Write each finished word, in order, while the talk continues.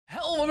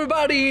Hello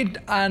everybody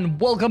and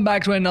welcome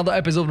back to another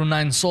episode of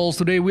Nine Souls.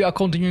 Today we are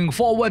continuing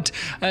forward.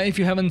 If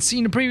you haven't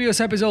seen the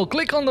previous episode,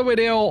 click on the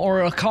video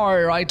or a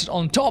card right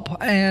on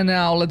top, and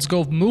now let's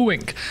go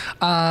moving.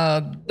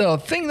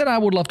 The thing that I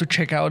would love to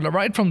check out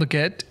right from the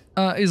get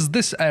is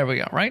this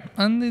area, right?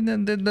 And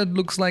that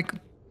looks like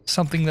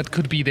something that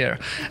could be there,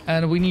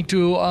 and we need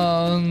to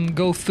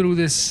go through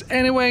this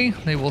anyway.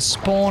 They will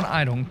spawn,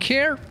 I don't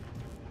care,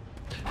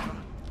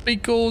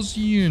 because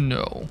you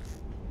know.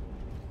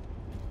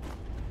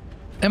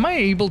 Am I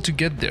able to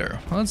get there?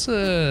 That's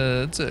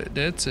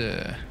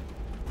a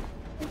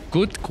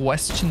good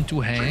question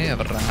to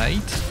have,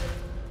 right?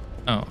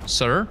 Oh,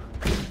 sir,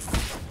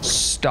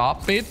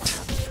 stop it!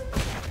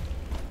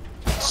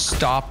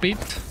 Stop it!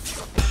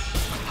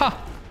 Ha!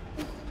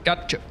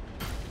 Gotcha.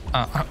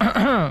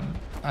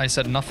 I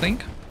said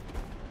nothing.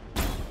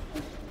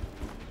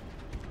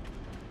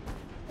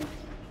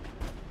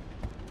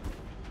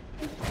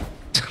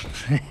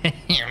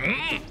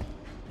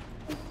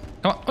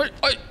 Come on, oi,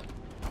 oi.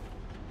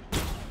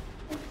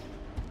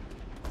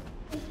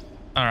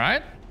 All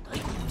right.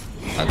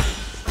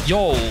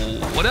 Yo,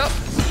 what up?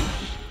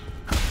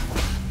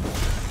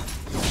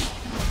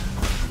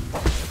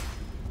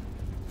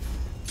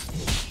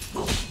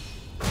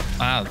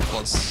 Ah, that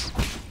was.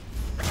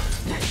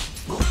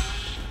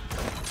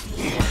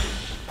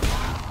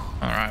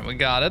 All right, we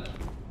got it.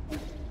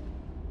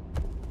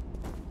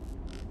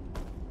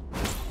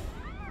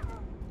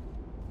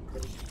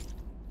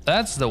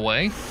 That's the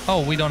way.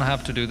 Oh, we don't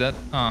have to do that.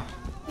 Ah,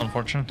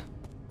 unfortunate.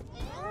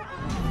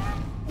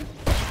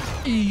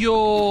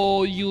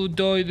 Yo, you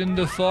died in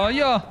the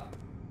fire.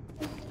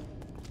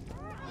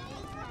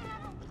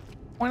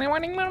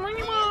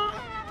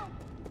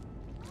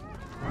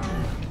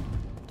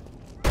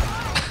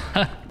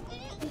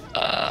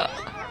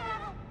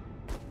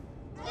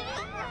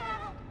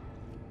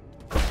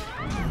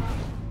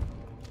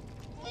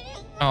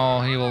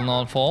 Oh, he will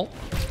not fall.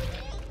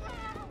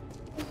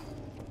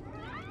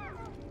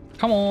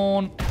 Come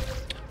on.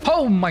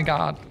 Oh my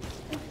god.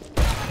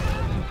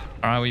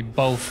 Alright, we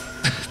both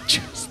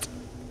just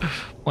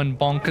went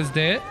bonkers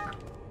there.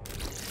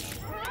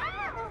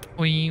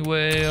 We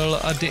will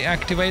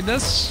deactivate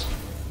this.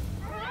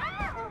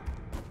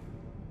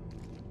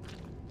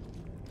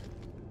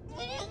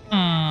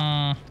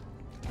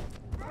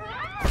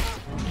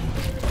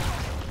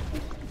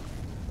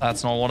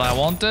 That's not what I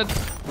wanted.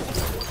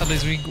 At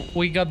least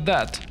we got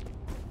that.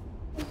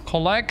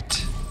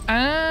 Collect.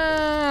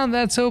 Ah,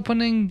 that's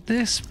opening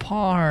this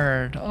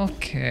part.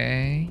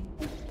 Okay.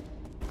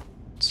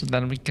 So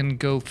then we can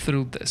go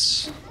through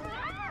this.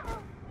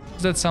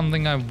 Is that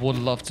something I would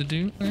love to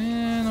do?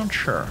 Not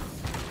sure.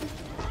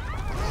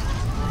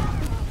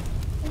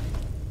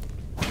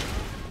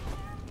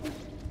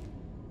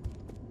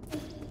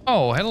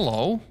 Oh,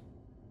 hello.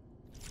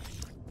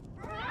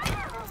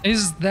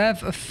 Is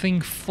that a thing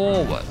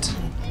forward?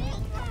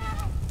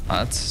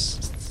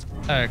 That's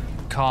a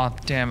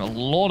goddamn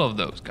lot of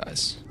those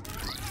guys.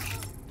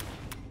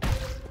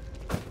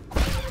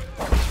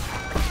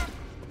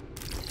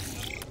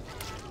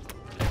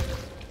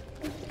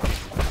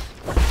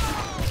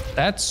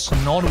 That's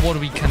not what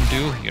we can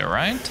do here,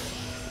 right?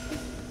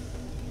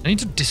 I need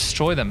to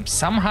destroy them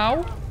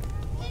somehow.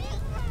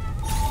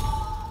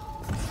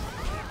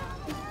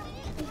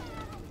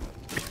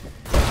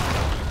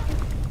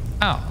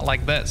 Oh,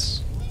 like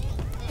this.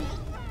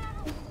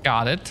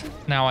 Got it.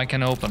 Now I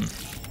can open.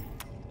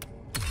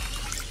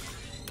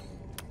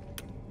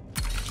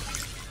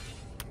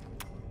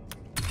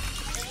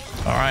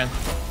 All right.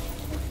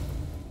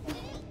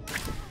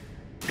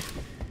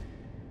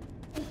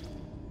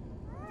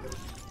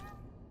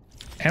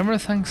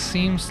 Everything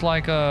seems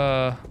like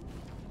a...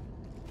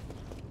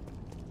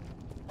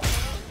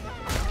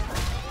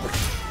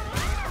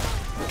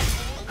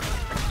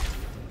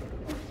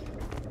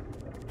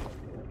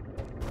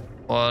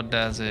 What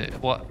does it...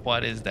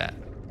 What is that?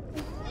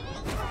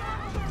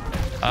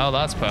 Oh,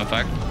 that's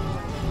perfect.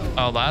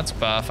 Oh, that's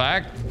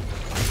perfect.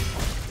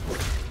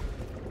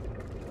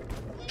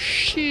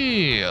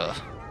 Shit.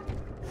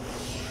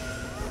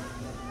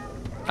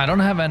 I don't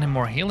have any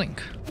more healing.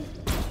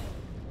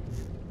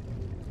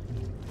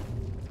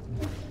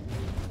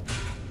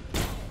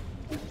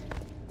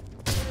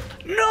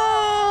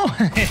 No!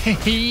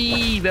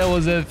 That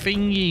was a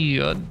thingy.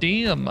 Oh,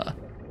 damn.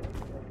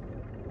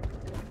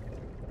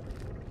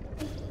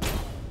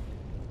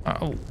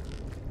 Oh.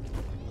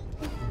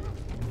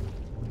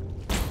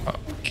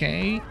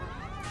 Okay.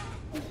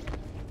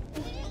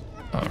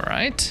 All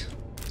right.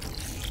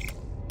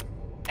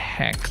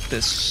 Hack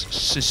this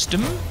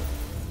system.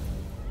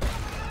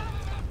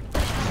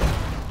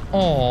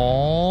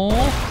 Oh,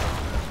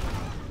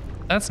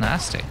 that's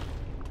nasty.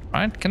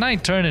 Right? Can I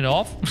turn it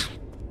off?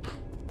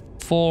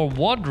 For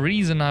what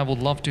reason I would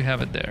love to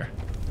have it there.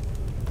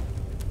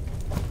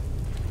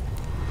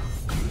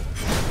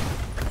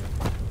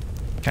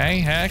 Okay,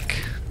 heck.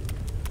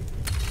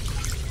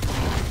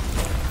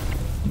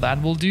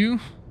 That will do.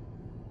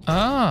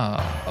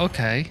 Ah,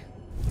 okay.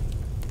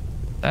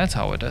 That's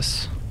how it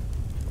is.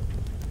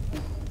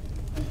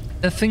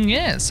 The thing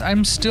is,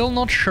 I'm still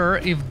not sure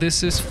if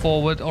this is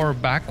forward or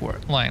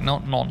backward. Like,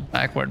 not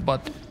backward,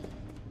 but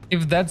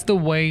if that's the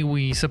way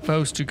we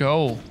supposed to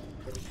go.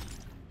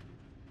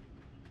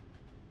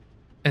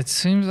 It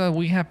seems that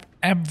we have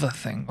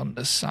everything on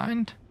this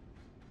side.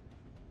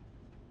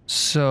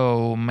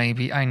 So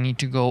maybe I need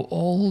to go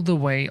all the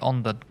way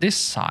on this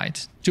side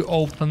to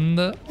open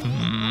the...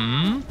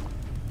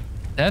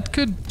 That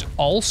could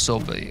also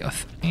be a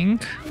thing.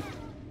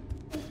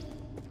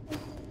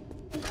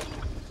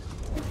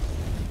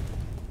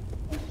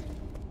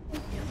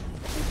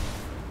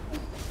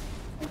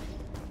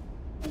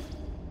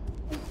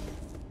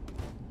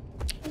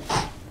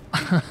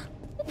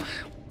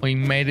 We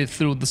made it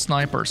through the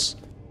snipers.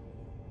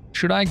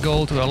 Should I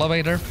go to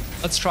elevator?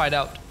 Let's try it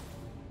out.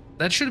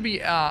 That should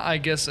be, I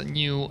guess, a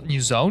new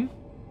zone.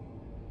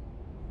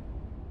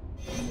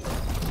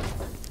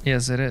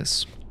 Yes, it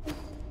is.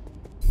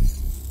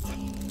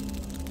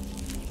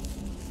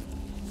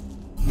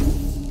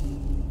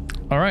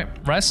 All right,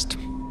 rest.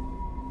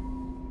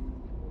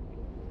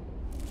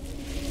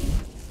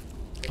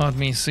 Let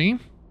me see.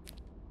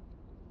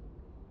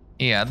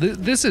 Yeah,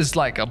 this is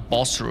like a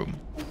boss room,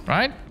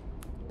 right?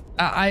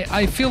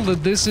 I feel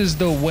that this is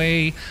the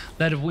way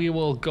that we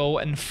will go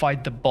and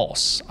fight the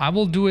boss. I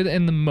will do it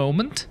in the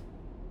moment.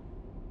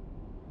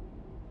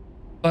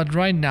 But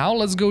right now,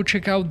 let's go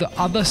check out the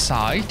other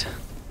side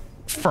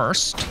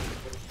first.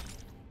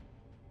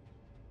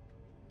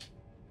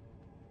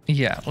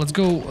 Yeah, let's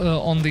go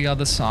on the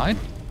other side.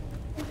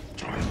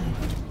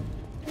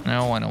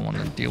 No, I don't want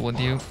to deal with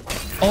you.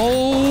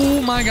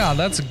 Oh my god,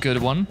 that's a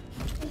good one.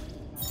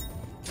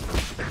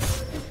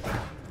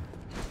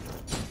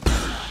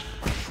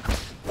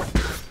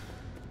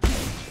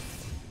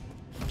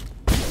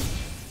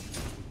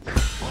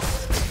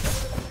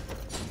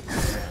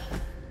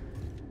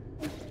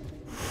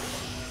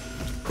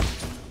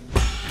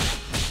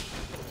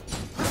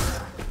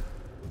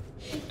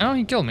 Oh,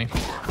 he killed me.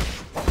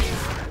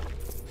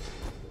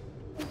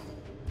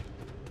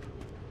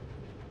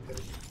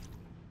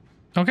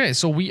 Okay,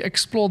 so we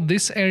explored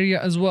this area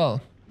as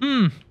well.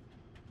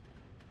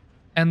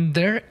 And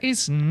there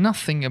is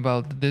nothing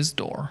about this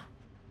door.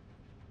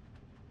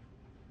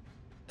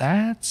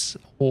 That's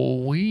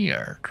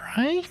weird,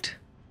 right?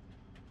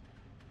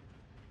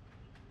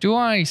 Do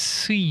I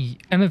see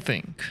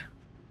anything?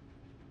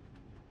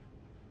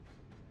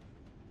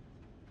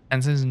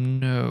 And says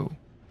no.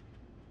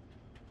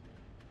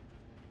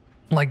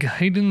 Like a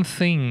hidden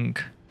thing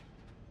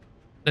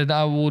that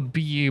I would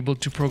be able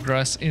to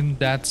progress in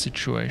that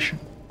situation.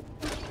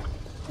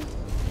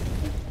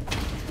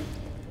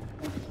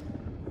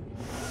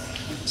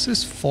 This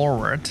is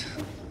forward.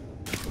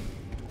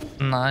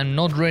 And I'm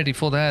not ready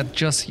for that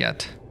just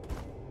yet.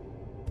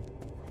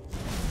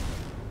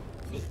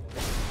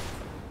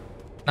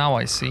 Now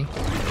I see.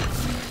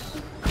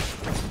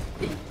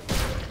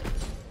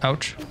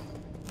 Ouch.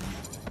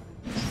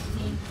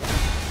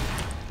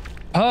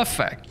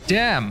 Perfect.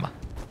 Damn.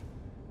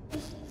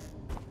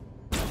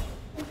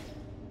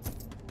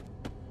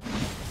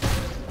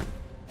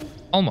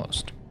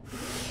 Almost.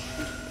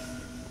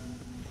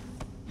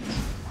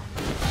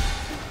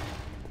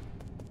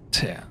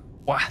 Yeah.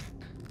 What?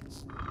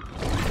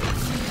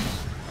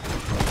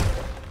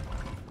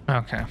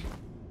 Okay.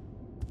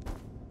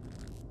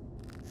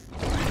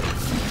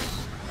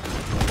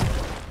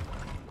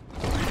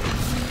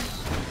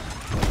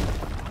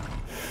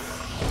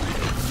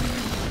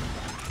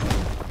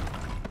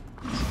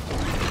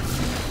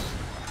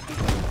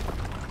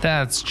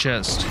 That's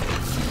just...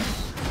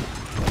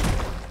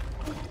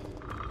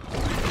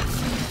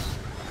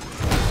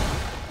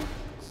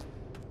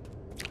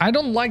 I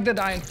don't like that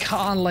I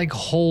can't like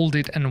hold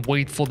it and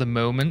wait for the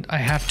moment. I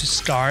have to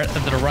start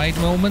at the right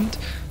moment.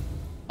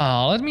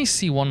 Let me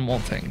see one more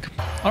thing.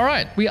 All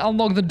right, we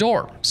unlock the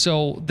door.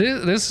 So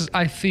this is,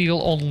 I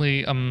feel,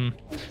 only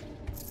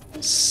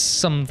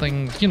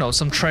something, you know,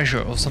 some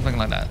treasure or something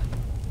like that.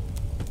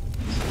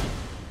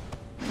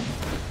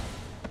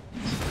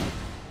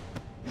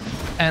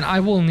 And I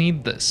will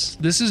need this.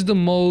 This is the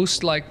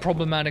most like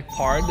problematic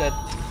part, that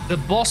the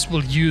boss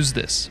will use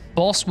this.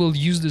 Boss will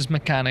use this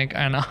mechanic,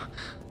 and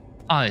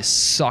I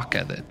suck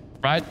at it,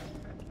 right?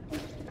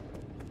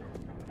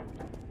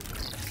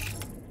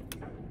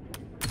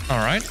 All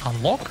right,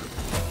 unlock.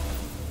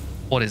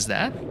 What is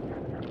that?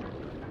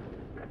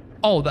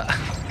 Oh, that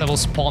will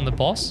spawn the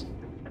boss.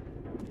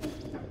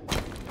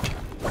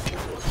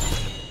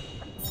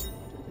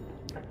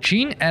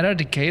 Gene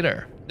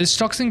Eradicator. This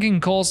toxin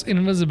can cause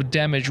invisible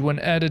damage when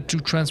added to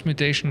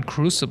Transmutation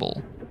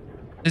Crucible.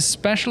 This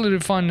specially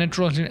refined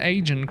nitrogen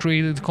agent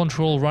created to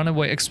control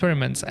runaway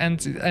experiments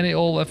and any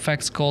all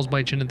effects caused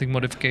by genetic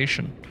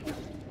modification.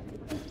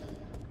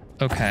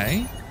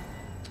 Okay.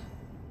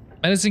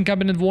 Medicine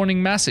cabinet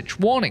warning message.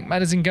 Warning,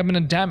 medicine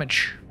cabinet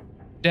damage.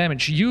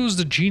 Damage. Use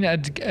the gene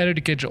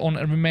eradicator on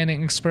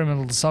remaining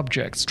experimental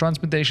subjects.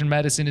 Transmutation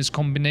medicine is a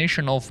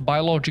combination of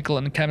biological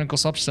and chemical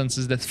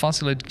substances that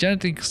facilitate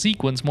genetic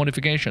sequence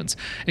modifications.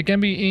 It can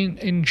be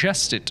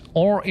ingested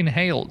or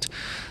inhaled.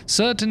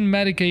 Certain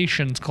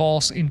medications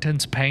cause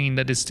intense pain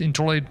that is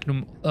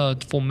intolerable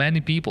for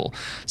many people.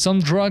 Some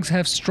drugs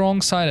have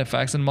strong side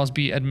effects and must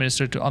be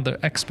administered under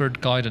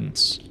expert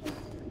guidance.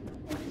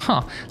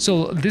 Huh,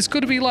 so this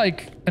could be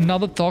like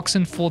another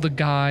toxin for the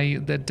guy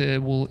that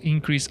will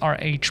increase our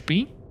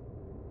HP?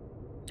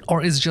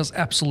 Or is it just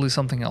absolutely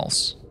something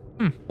else?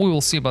 We will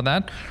see about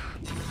that.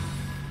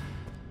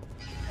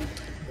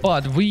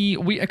 But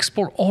we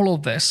explore all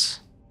of this,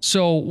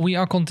 so we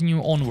are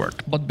continuing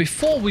onward. But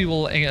before we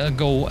will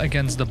go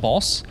against the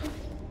boss,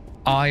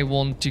 I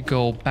want to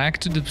go back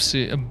to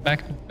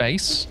the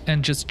base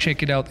and just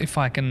check it out if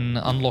I can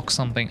unlock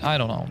something. I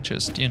don't know,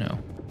 just, you know.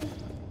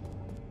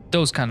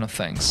 Those kind of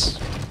things.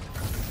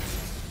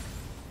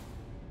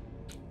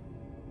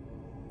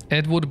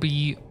 It would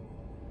be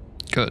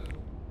good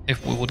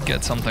if we would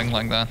get something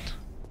like that.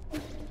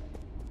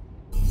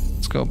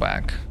 Let's go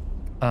back.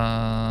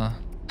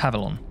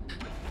 Havilon.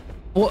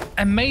 Well,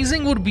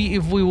 amazing would be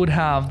if we would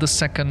have the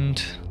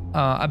second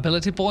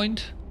ability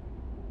point.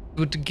 It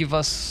would give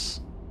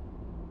us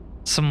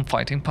some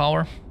fighting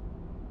power.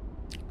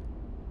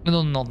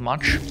 No, not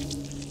much.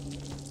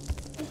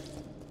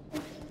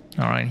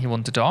 Alright, he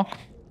wants to talk.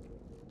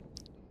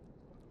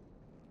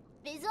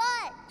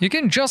 You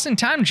came just in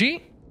time,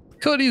 G.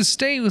 Could you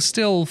stay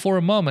still for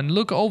a moment?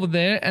 Look over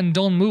there and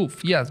don't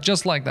move. Yes,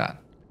 just like that.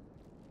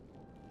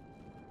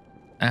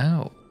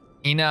 Oh,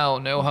 you now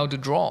know how to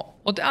draw.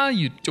 What are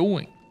you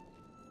doing?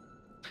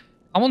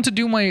 I want to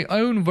do my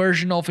own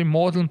version of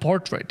Immortal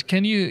Portrait.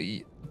 Can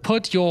you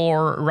put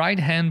your right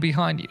hand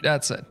behind you?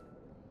 That's it.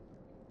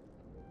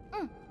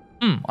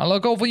 I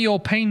look over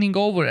your painting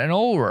over and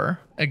over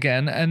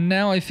again, and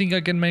now I think I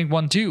can make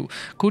one too.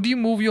 Could you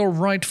move your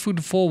right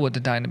foot forward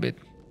a tiny bit?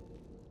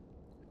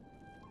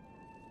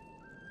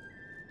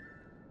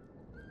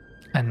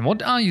 And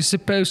what are you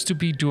supposed to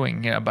be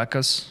doing here,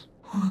 Bacchus?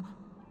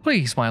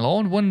 Please, my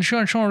lord, when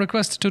Xuan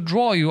requested to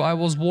draw you, I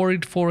was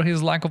worried for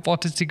his lack of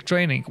artistic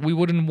training. We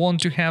wouldn't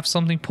want to have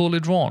something poorly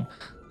drawn.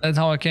 That's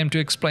how I came to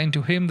explain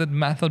to him the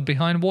method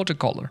behind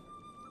watercolor.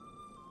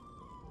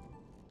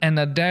 And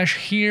a dash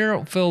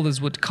here, fill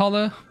this with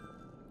color.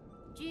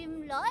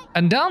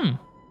 And done!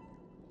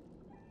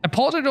 A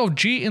portrait of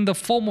G in the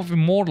form of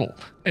Immortal.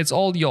 It's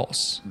all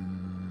yours.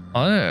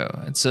 Oh,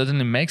 it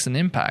certainly makes an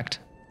impact.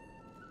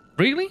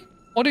 Really?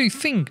 What do you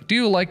think? Do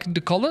you like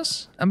the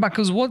colors? And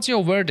Bacchus, what's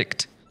your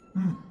verdict?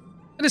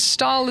 It is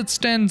style that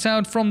stands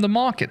out from the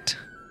market.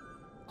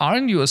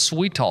 Aren't you a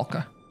sweet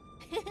talker?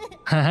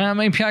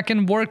 Maybe I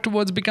can work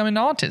towards becoming an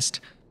artist.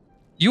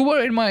 You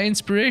were in my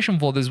inspiration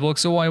for this work,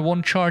 so I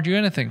won't charge you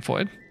anything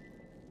for it.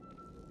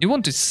 You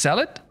want to sell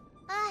it?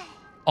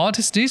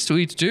 Artists need to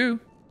eat too.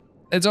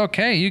 It's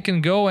okay, you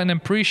can go and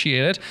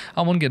appreciate it.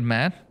 I won't get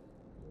mad.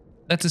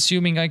 That's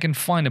assuming I can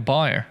find a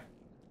buyer.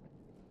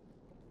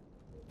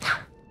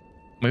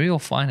 Maybe I'll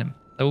find him.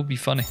 That would be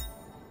funny.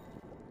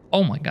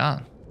 Oh my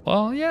god.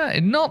 Well, yeah,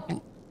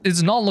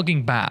 it's not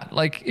looking bad.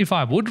 Like, if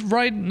I would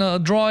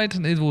draw it,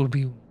 it would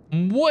be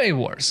way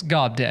worse.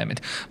 God damn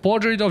it.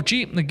 Portrait of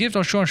G, the gift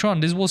of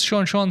Xuan. This was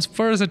Xuan's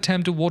first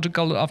attempt to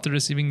watercolor after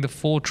receiving the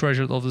 4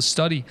 treasures of the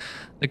study.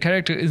 The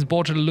character in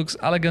portrait looks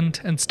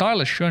elegant and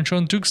stylish.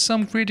 Xuan took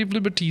some creative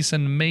liberties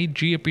and made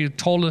G appear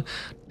taller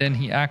than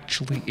he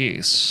actually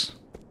is.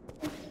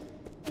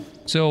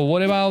 So,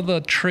 what about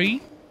the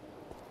tree?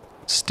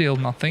 Still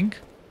nothing.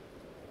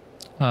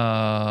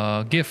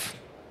 GIF.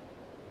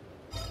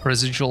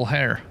 Residual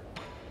hair.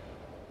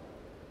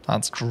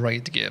 That's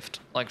great gift.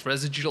 Like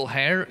residual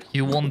hair,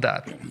 you want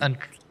that. And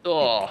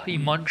oh, he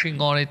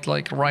munching on it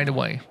like right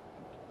away.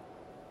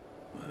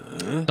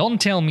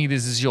 Don't tell me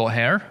this is your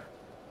hair.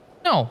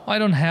 No, I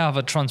don't have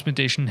a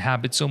transmutation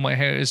habit, so my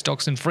hair is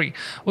toxin free,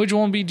 which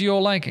won't be to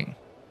your liking.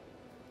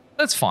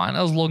 That's fine,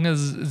 as long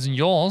as it's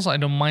yours. I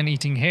don't mind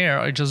eating hair,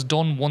 I just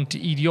don't want to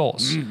eat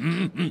yours.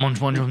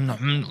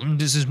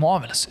 This is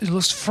marvelous. It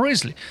looks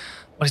frizzly,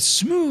 but it's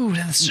smooth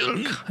and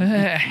silk.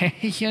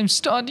 I'm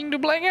starting to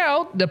black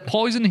out. The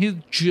poison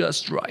hit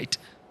just right.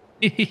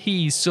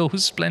 So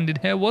splendid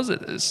hair was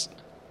it is.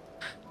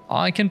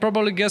 I can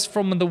probably guess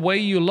from the way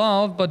you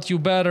laugh, but you're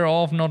better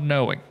off not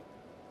knowing.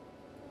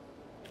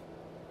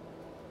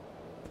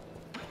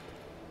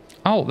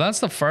 Oh, that's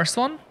the first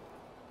one?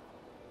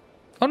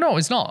 Oh no,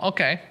 it's not.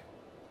 Okay.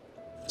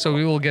 So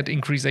we will get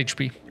increased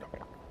HP.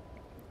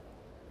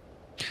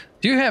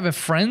 Do you have a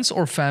friends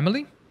or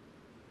family?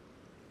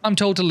 I'm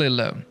totally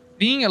alone.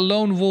 Being a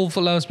lone wolf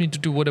allows me to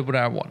do whatever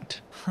I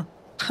want.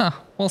 Huh,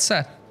 well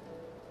said.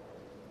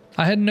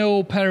 I had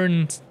no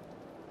parents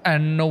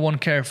and no one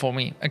cared for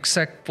me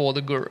except for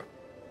the guru.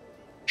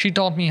 She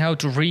taught me how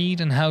to read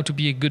and how to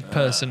be a good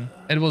person.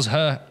 It was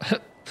her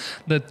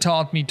that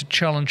taught me to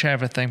challenge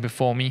everything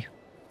before me.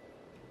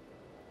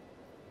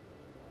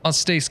 I'll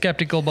stay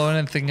skeptical about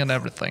anything and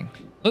everything.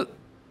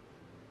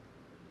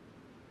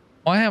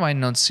 Why have I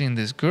not seen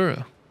this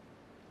guru?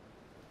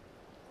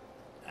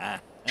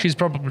 She's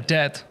probably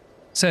dead.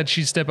 Said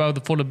she'd step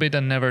out for a bit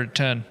and never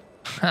return.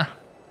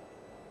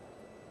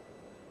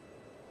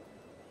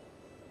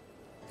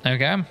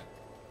 Okay.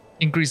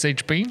 Increase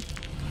HP.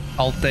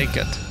 I'll take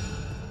it.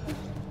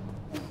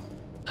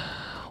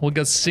 We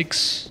got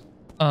six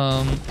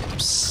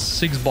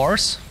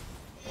bars.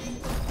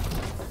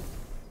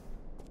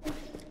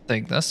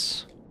 Take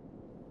this.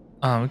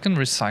 We can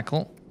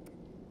recycle.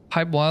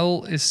 Pipe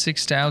wire is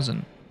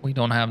 6,000. We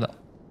don't have that.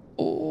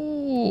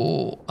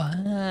 Oh,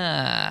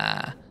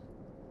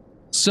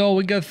 So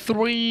we got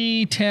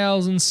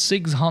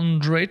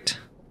 3,600,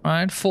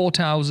 right?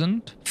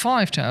 4,000,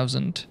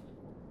 5,000.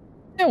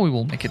 Yeah, we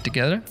will make it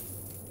together.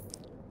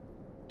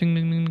 Ding,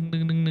 ding, ding,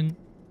 ding, ding, ding.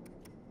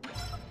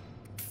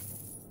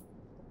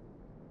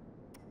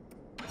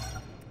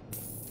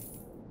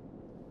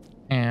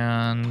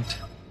 And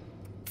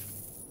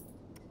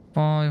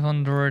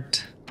 500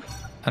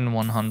 and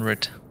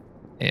 100.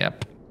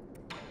 Yep.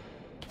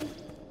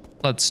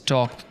 Let's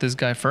talk to this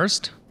guy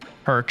first.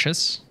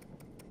 Purchase.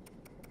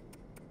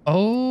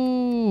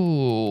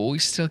 Oh, we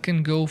still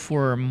can go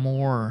for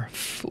more.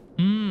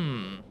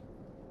 And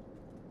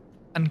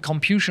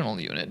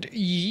computational unit.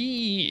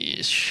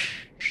 Yeesh.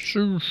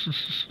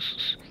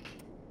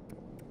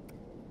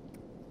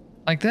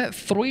 Like that,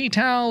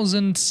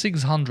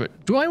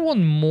 3,600. Do I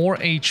want more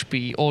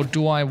HP or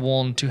do I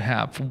want to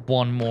have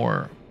one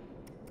more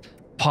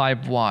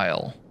pipe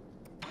wire?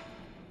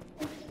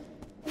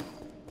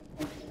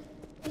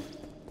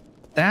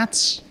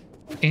 That's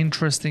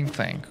interesting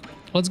thing.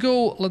 Let's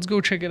go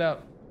check it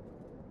out.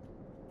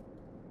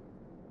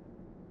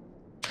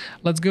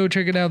 Let's go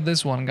check it out,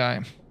 this one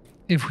guy.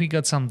 If we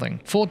got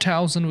something.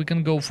 4,000, we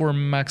can go for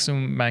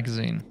maximum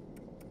magazine.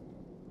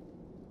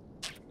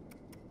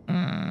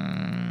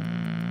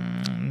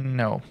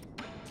 No.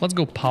 Let's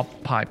go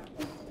pop pipe.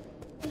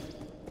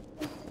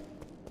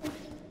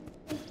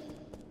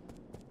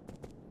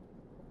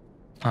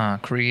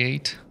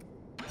 Create.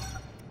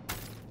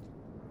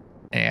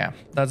 Yeah,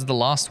 that's the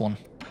last one.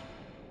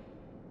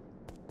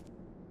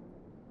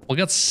 We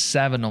got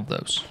 7 of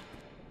those.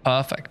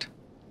 Perfect.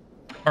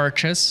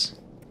 Purchase.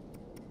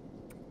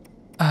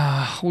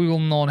 We will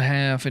not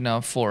have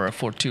enough for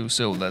 2,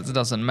 so that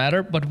doesn't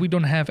matter. But we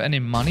don't have any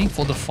money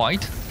for the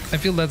fight. I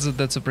feel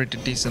that's a pretty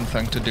decent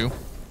thing to do.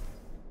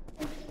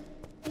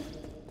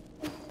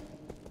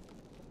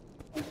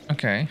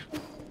 Okay.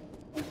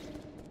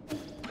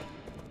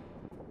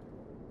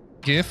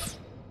 Give.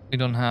 We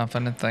don't have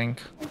anything.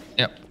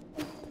 Yep.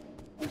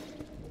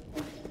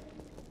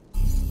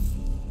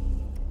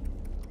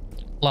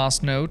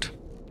 Last note.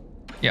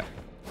 Yeah.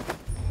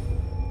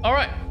 All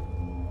right.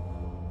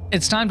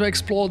 It's time to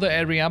explore the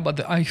area,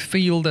 but I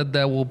feel that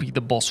there will be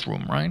the boss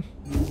room, right?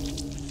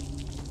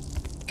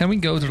 Can we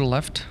go to the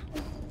left?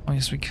 Oh,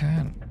 yes, we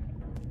can.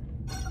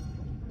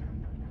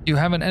 You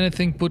haven't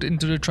anything put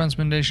into the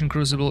transmutation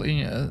crucible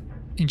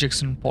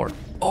injection port.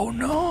 Oh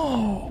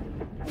no!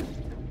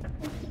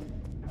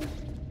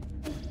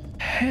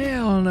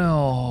 Hell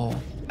no!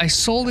 I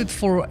sold it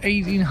for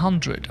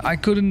 1,800. I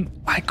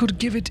could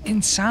give it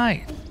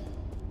inside.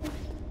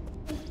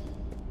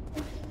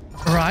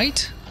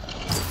 Right?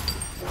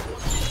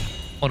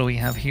 What do we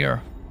have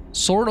here?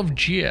 Sword of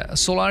Jia, a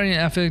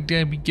Solarian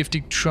affected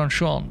gifted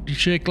Transhan, the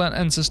Jia clan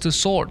ancestor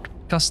sword.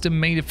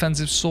 Custom-made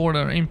defensive sword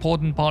are an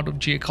important part of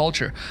Jia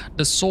culture.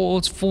 The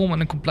sword's form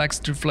and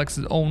complexity reflects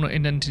its owner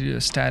identity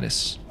and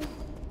status.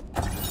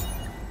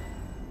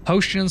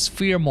 Hostian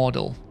Sphere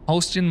model.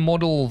 Hostian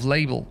model of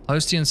label.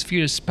 Hostian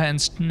Sphere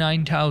spans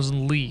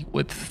 9,000 li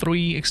with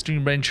 3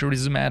 extreme range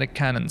rhizomatic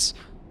cannons.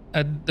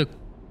 At the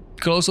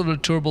close of the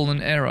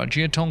turbulent era,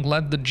 Jia Tong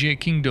led the Jia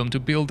kingdom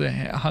to build the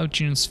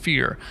Hostian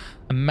Sphere,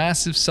 a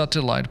massive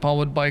satellite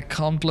powered by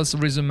countless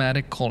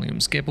rhizomatic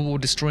columns capable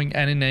of destroying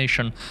any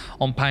nation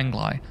on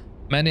Panglai.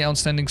 Many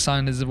outstanding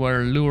scientists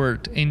were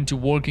lured into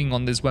working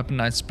on this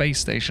weaponized space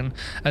station,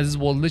 as it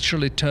was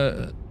literally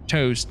touted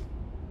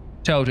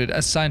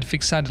as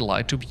scientific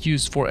satellite to be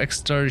used for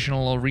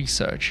extraterrestrial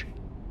research.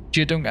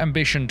 Jia Tong's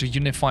ambition to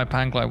unify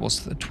Panglai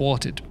was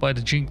thwarted by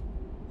the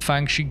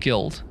Fangxi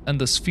Guild, and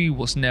the sphere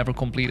was never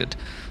completed.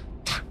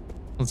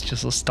 It's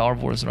just a Star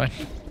Wars, right?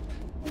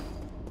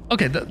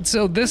 Okay,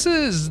 so this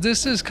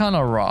is kind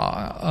of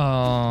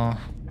raw,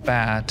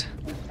 bad.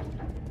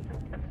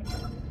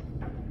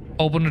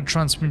 Open the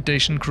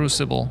transmutation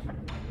crucible.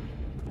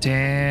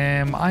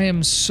 Damn, I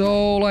am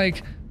so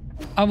like,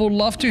 I would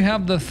love to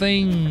have the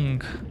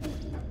thing.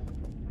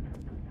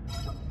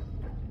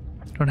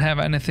 Don't have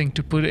anything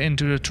to put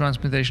into the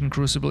transmutation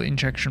crucible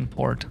injection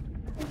port.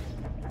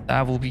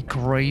 That will be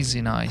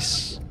crazy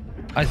nice.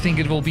 I think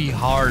it will be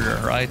harder,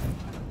 right?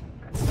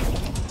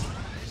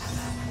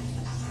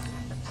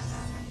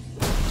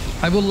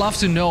 I would love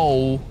to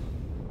know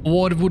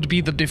what would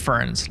be the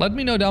difference. Let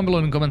me know down below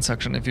in the comment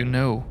section if you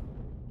know.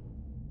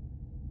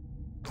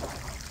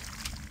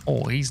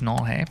 Oh, he's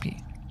not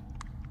happy.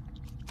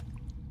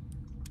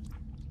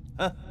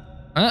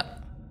 Huh?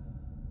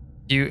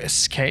 You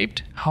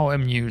escaped? How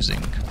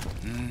amusing.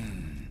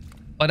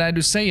 But I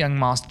do say, young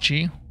Master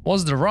Chi,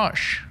 what's the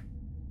rush?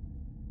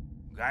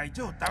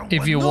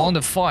 If you want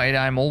to fight,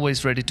 I'm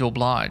always ready to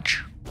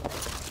oblige.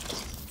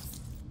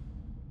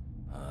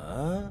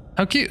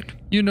 How cute.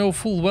 You know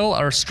full well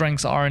our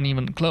strengths aren't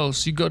even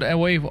close. You got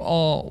away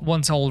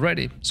once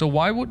already. So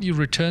why would you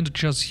return to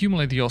just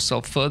humiliate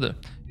yourself further?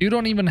 You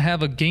don't even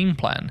have a game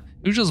plan.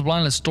 You just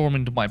blindly storm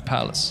into my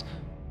palace.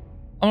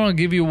 I'm gonna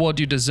give you what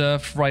you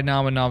deserve right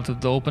now and out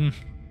of the open.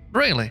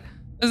 Really?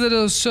 Is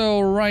it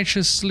so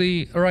righteous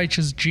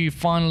G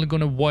finally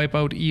gonna wipe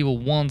out evil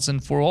once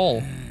and for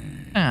all?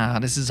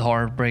 This is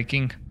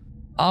heartbreaking.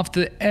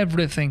 After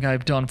everything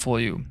I've done for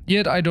you,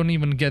 yet I don't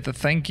even get a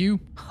thank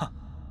you.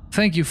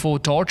 Thank you for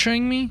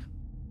torturing me?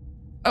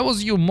 That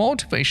was your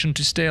motivation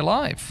to stay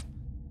alive.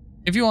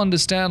 If you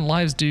understand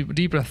life's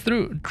deeper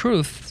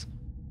truths,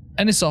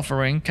 any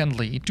suffering can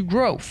lead to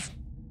growth.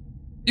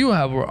 You,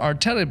 however, are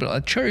terrible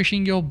at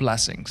cherishing your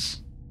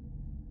blessings.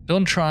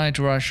 Don't try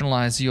to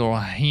rationalize your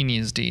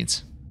heinous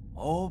deeds.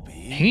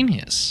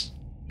 Heinous?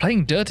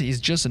 Playing dirty is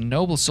just a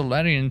noble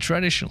Solarian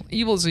tradition.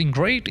 Evil is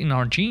ingrained in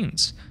our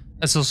genes.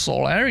 As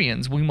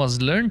Solarians, we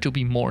must learn to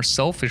be more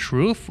selfish,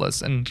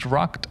 ruthless, and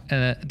direct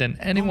than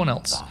anyone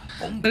else.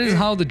 That is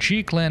how the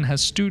G clan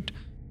has stood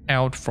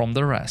out from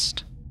the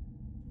rest.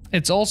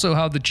 It's also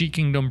how the G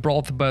kingdom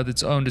brought about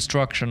its own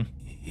destruction.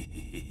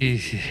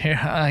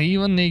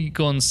 Even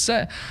Negon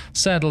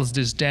settles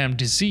this damn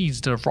disease,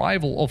 the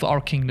arrival of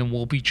our kingdom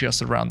will be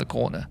just around the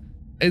corner.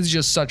 It's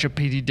just such a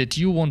pity that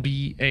you won't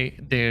be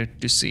there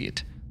to see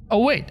it. Oh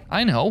wait,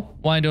 I know.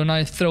 Why don't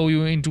I throw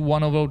you into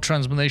one of our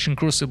transmutation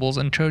crucibles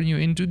and turn you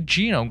into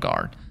Geno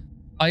Guard?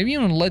 I've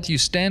even let you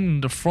stand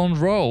in the front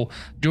row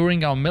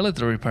during our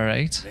military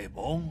parades.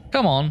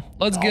 Come on,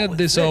 let's get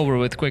this over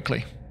with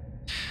quickly.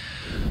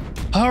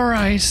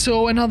 Alright,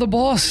 so another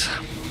boss.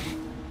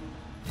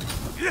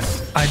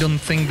 I don't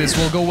think this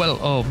will go well.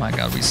 Oh my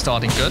god, we're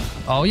starting good.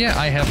 Oh yeah,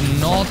 I have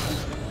not...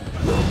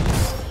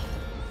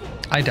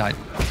 I died.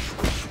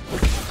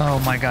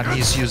 Oh my god,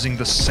 he's using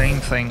the same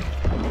thing.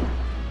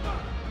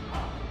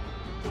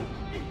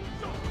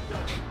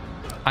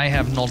 I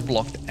have not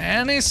blocked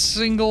any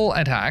single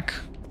attack.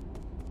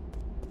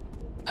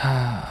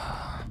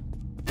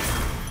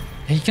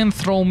 He can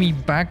throw me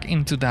back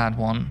into that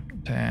one.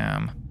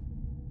 Damn.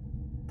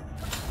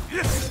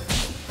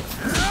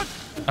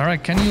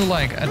 Alright, can you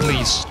like at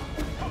least...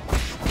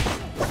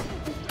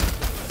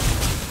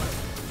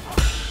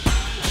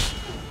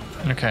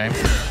 Okay.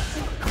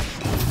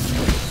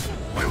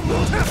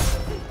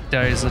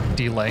 There is a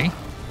delay.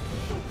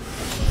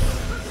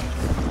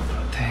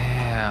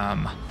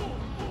 Damn.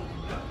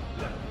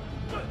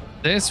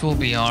 This will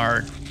be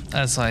hard,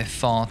 as I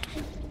thought.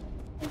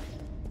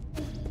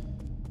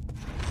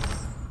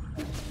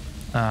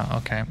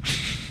 Okay.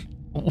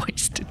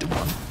 Wasted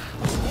one.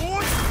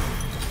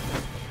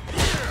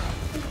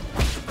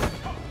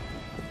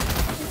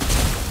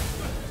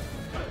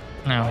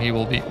 Now he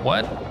will be...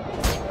 What?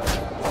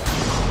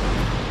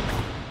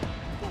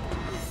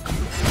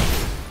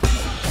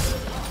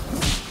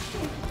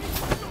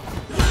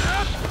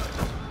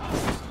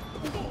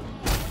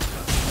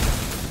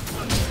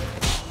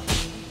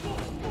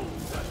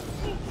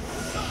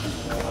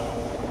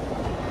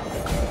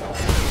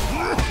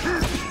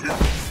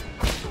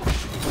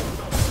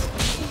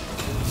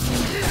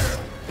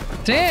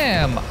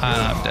 Damn,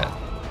 I'm dead.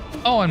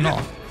 Oh, I'm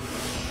not.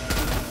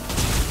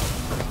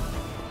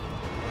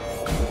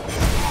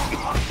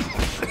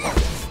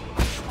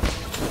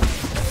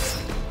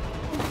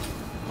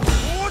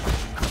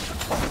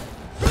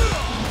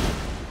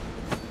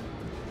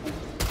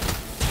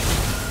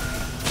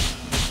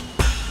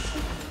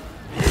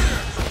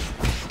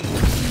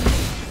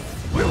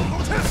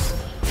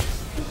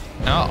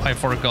 No, I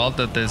forgot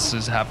that this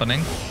is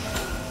happening.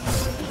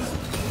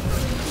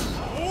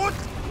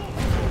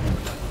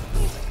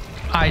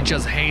 I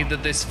just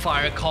hated this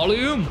fire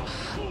column.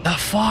 The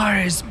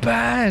fire is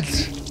bad.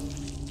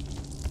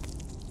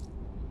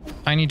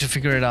 I need to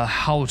figure it out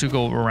how to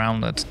go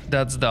around it.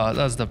 That's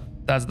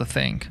the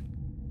thing.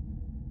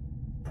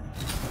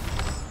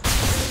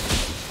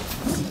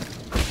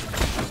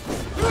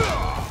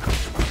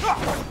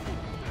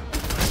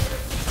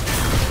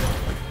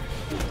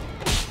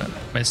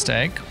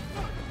 Mistake.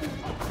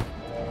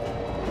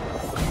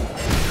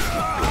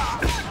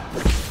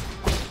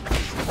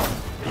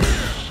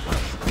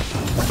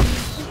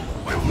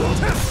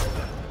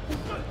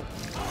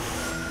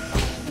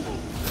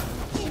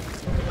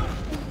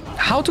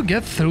 How to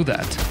get through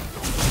that?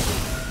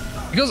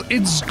 Because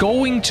it's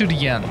going to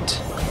the end.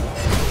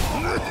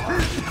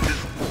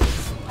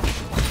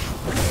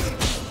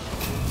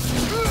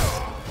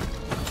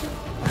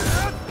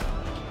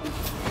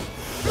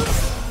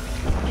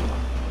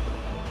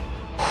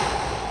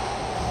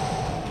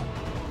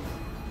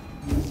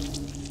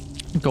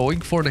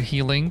 Going for the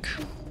healing.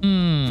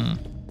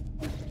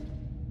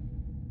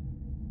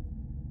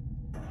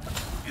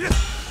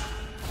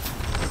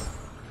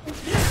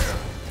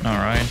 All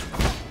right.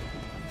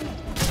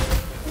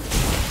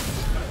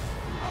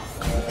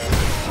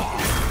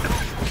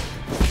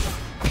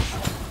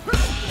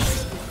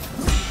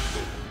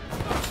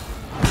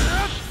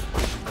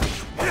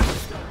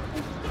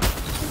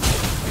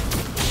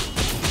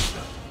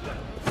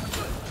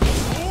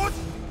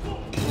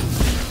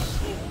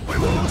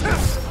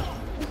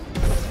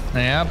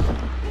 Yep.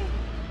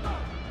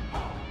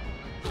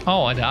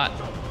 Oh, I died.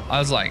 I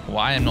was like,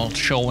 why am I not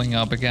showing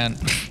up again?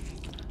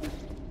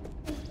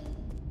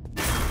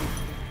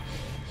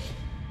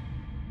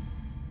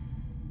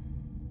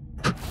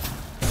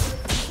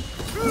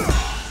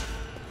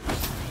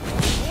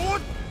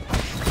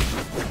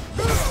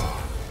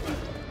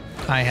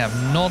 I have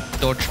not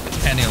dodged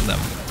any of them.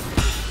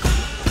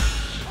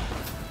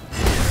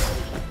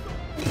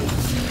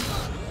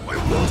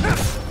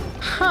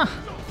 Huh.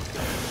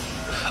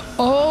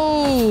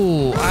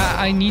 Oh,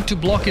 I need to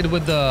block it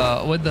with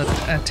the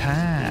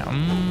attack.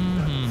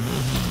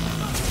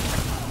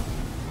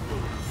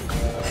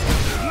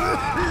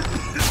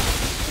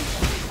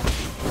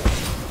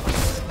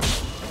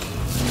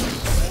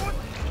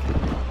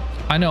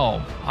 I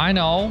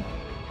know.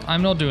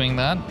 I'm not doing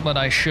that, but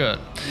I should.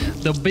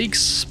 The big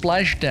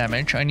splash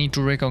damage I need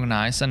to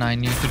recognize, and I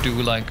need to do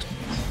like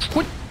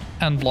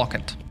and block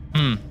it.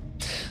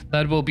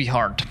 That will be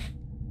hard.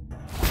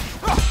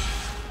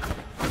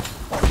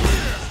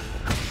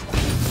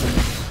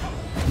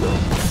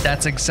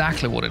 That's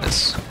exactly what it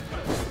is.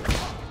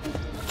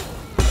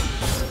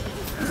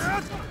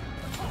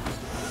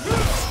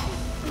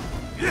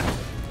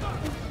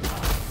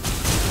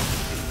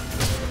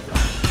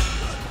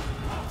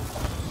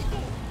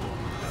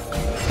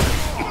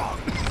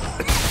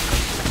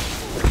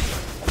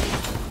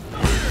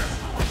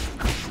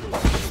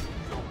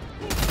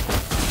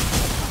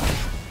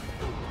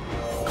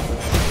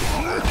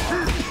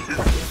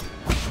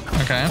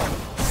 Okay.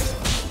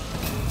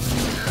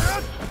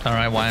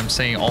 Alright, why I'm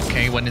saying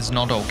okay when it's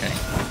not okay.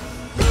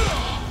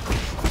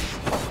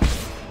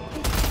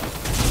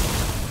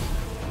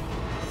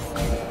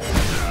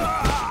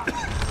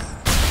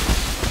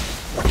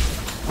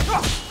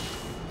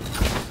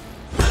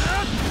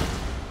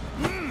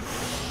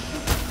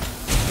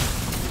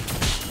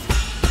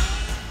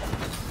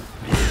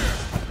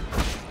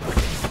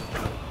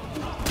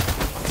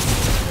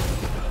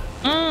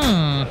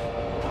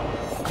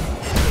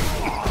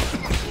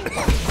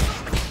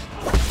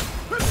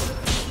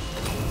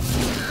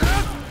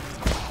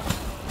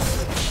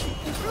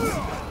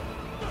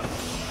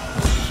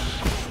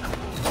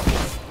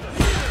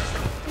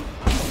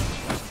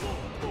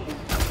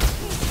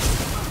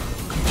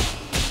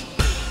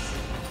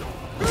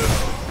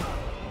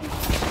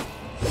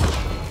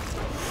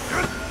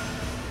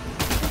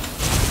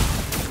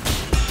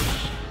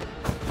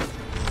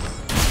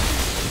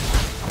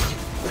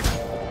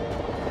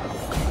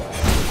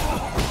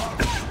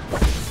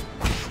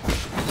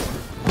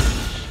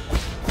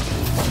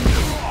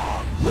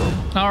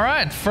 All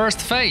right, first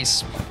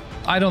phase.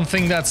 I don't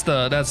think that's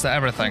the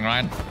everything,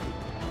 right?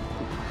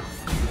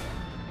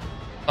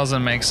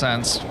 Doesn't make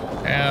sense.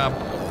 Yeah.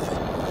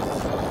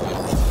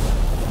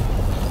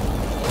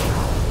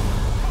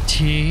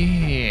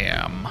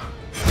 Damn.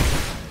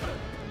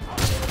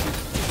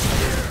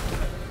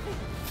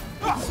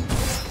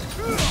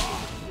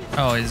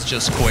 Oh, it's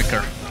just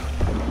quicker.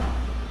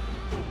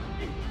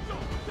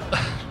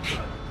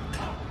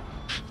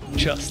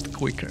 Just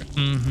quicker.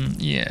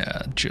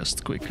 Yeah,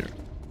 just quicker.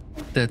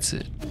 That's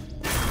it.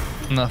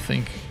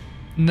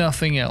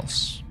 Nothing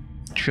else.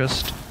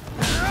 Just...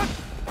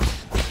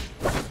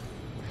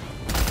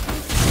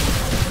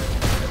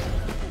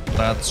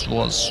 That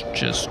was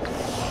just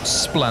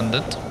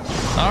splendid.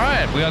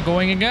 Alright, we are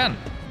going again.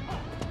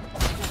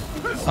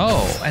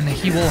 Oh, and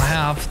he will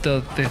have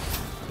the...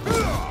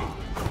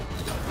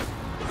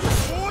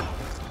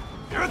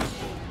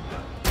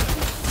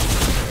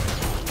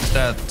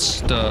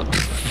 That's the...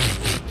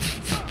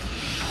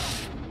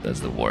 That's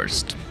the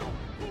worst.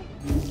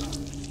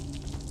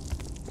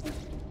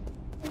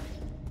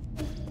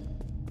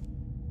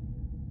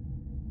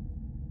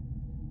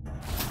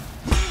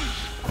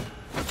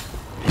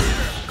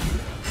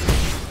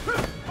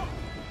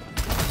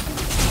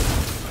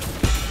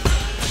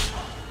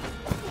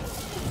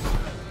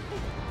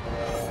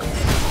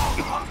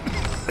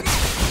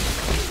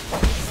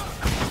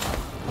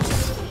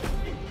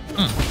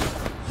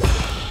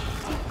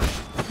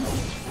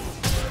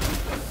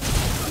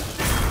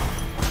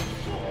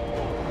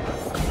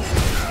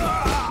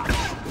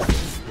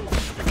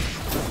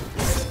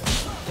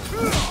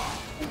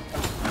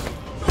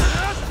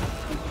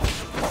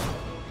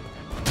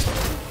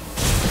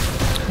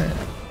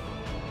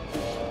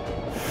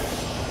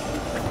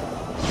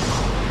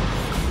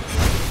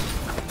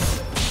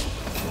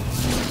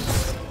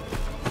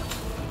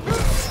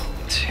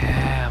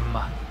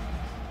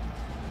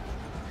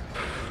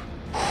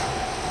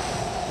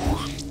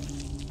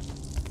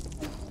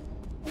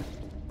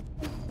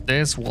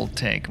 This will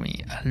take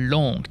me a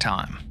long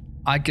time.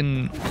 I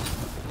can...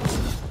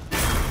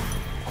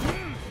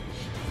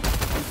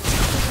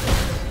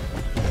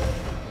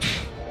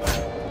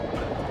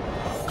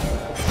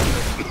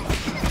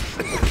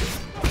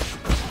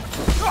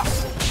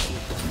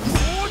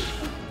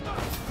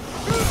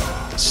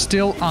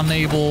 Still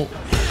unable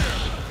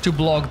to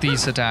block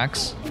these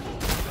attacks.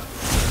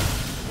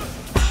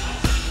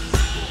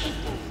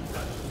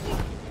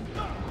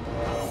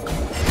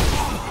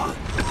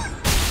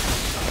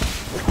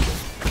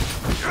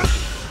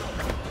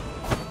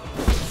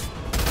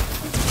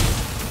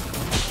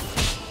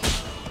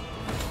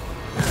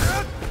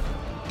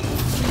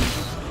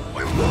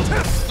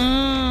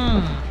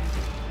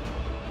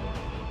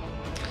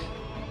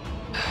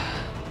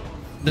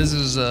 This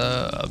is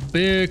a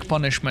big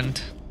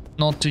punishment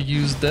not to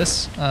use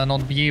this,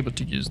 not be able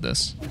to use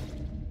this.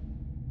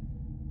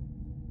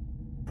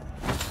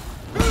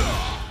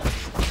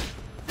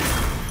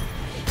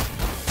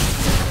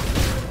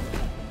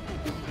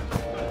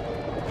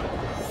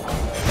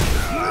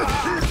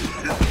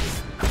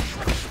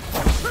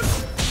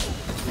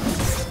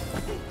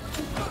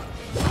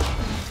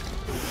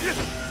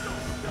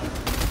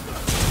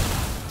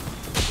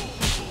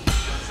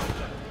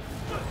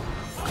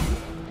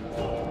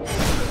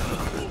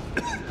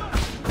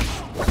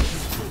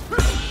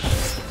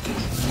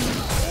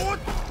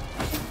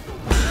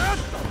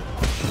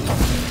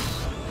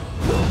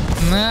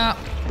 Nah.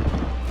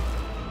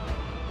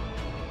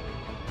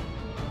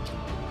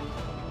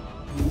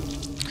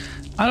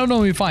 I don't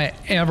know if I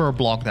ever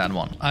blocked that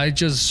one. I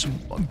just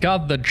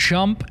got the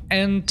jump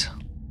and,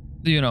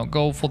 you know,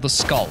 go for the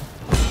skull.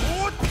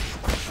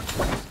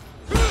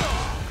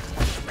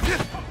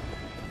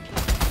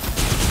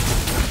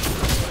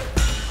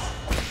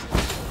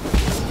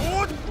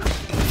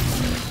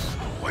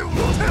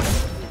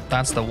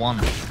 That's the one.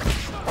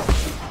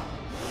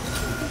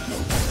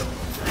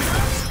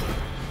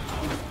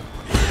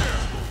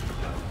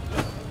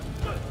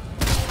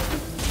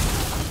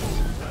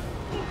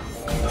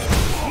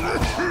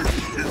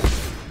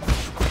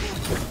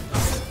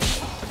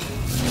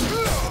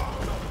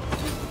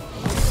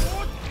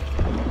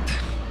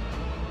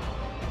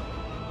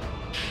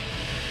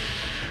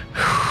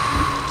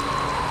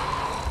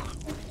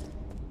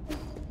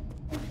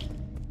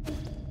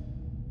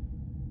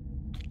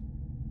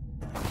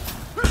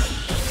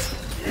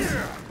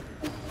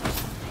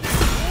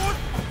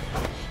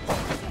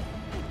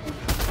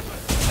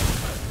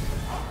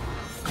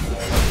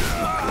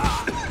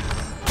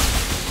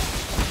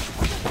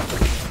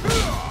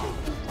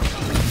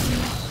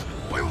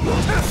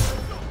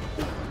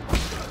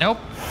 Nope,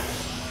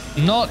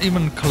 not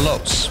even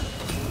close.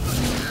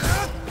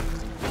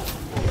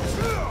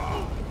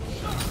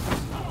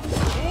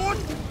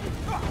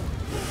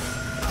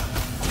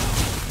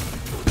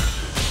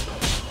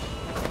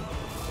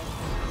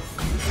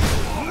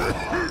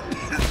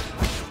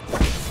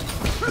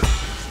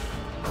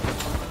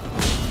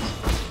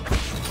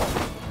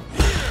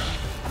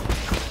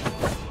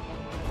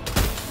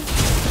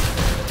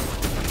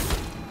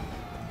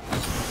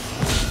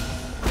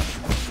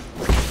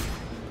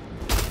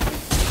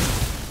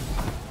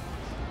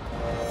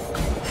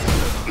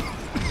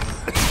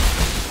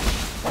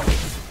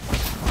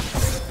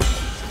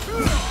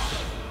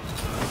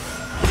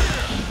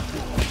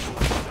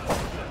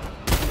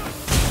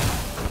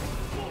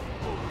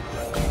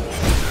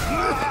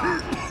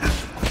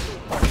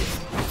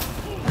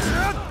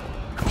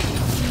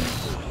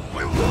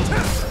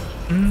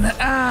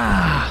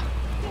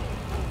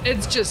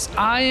 It's just,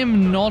 I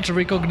am not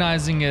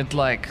recognizing it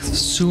like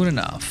soon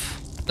enough.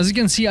 As you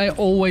can see, I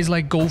always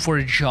like go for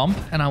a jump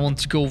and I want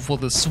to go for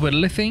the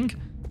swiddly thing.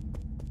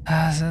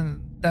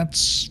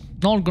 That's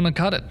not gonna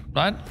cut it,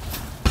 right?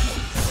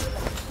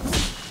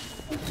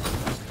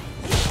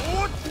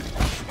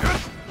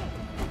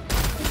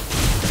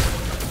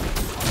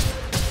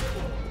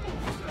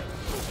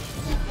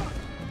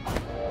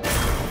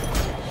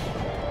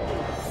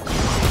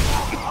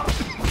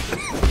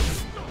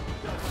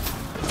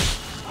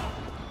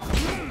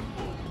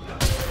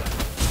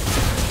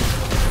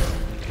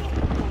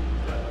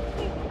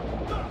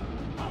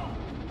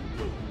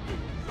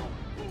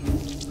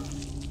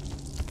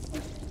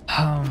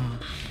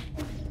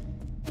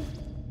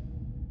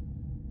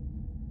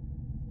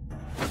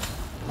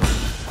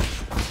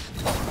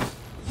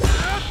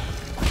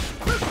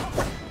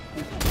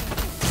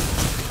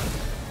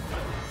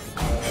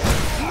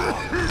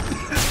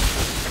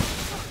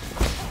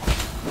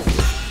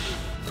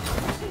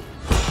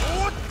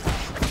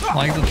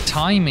 Like the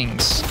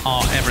timings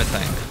are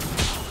everything.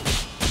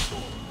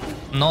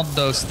 Not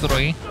those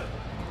three.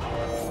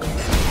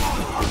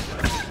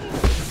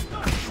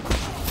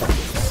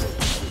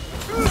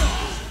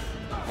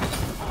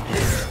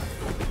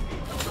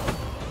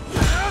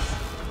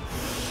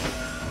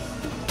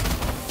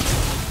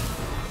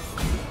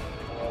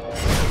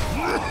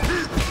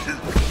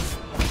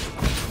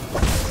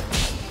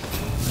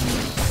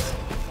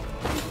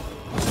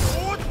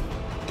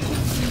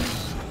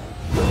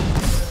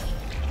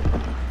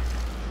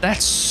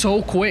 That's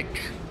so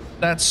quick.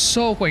 That's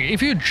so quick.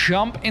 If you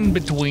jump in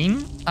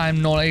between,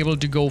 I'm not able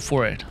to go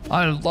for it.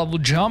 I will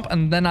jump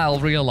and then I'll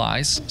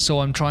realize.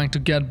 So I'm trying to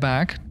get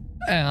back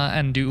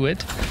and do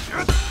it.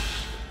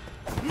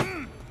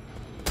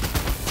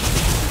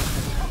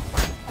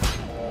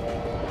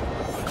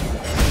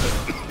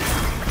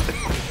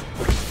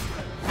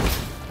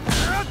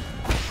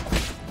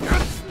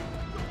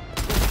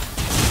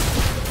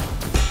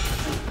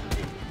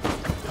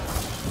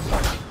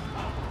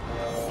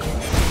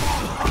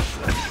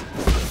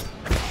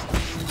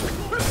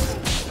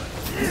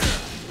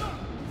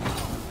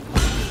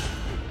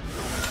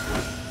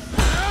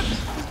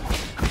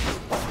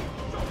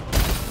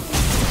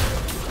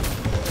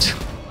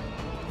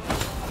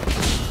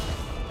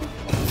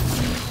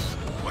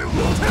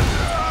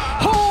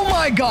 Oh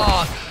my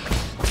god!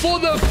 for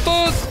the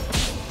first...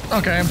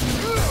 Okay,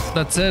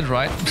 that's it,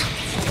 right?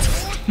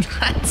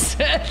 That's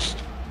it.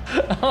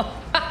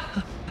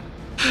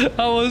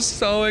 I was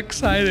so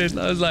excited.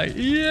 I was like,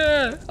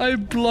 yeah, I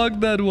blocked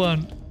that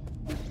one.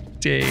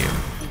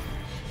 Damn.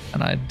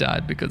 And I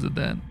died because of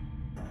that.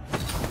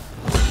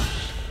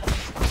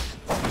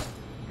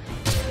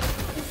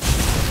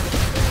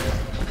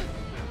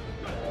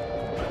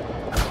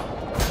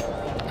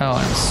 Oh,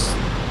 I'm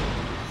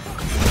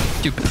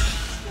stupid.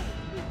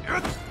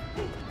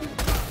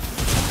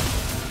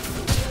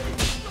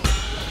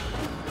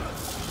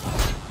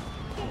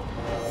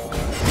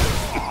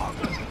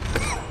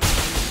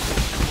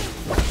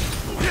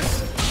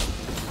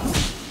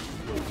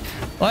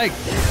 Like,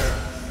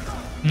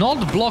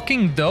 not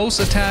blocking those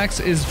attacks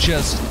is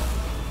just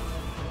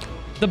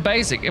the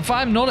basic. If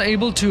I'm not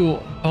able to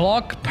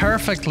block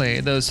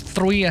perfectly those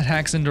 3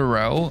 attacks in a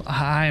row,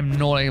 I'm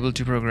not able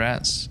to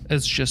progress.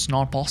 It's just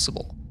not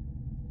possible.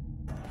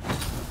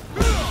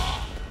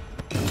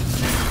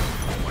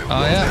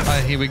 Oh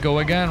yeah, here we go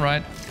again,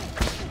 right?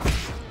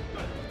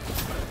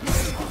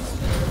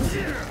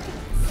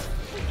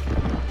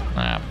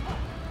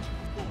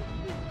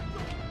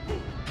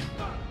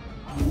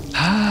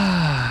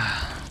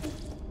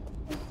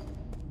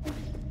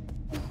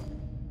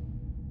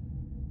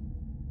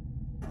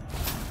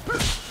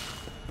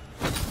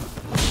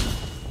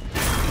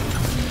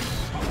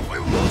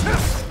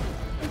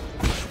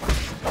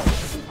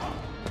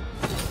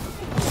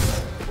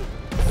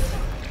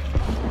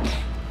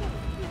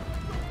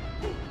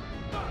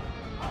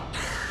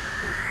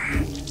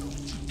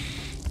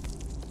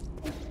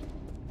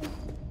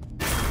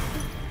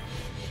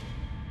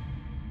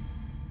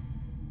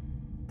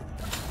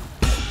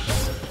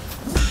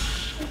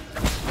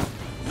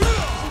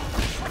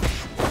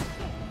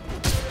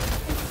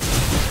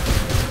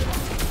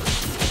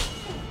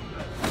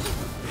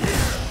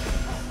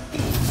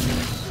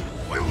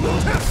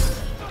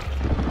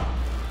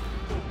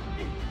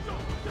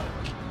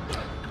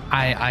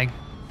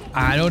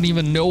 I don't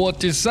even know what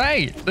to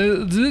say.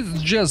 This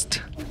is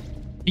just...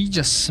 He's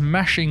just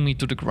smashing me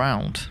to the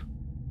ground.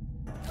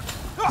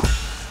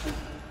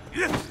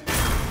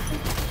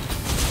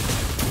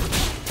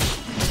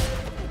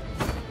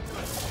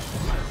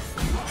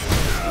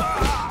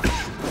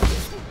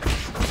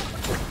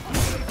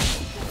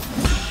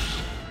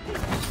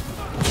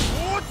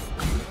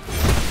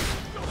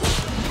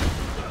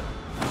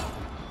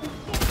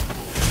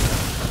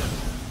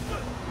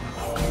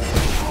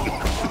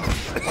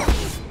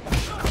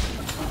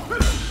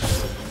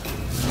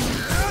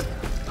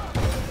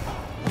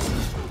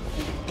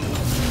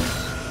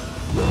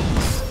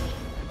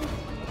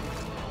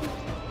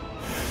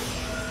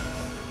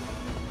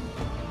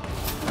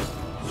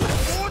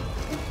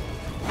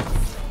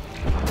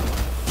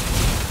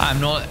 I'm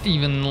not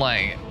even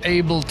like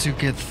able to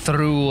get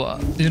through,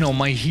 you know,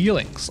 my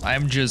healings.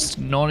 I'm just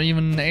not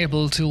even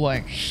able to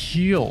like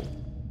heal,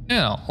 you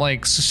know,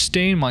 like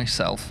sustain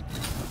myself.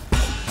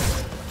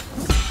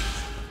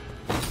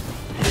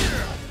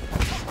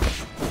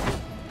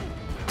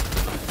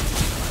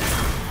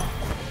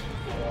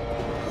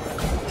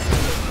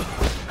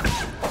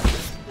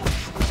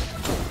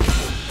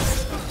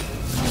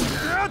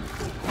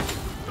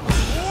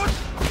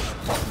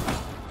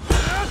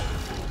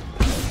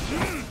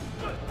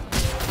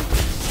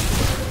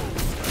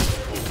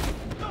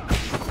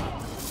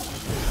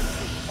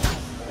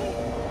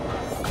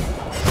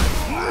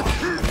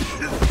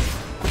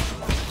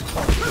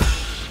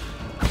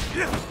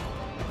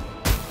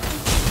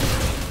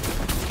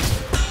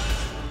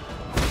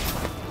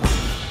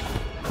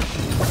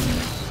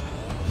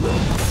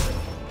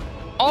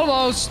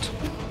 Almost.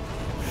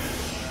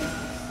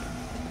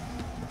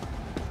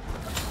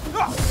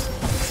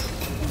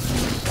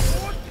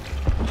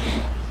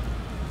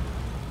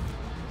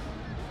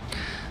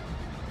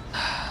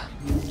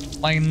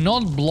 Like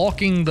not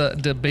blocking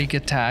the big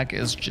attack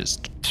is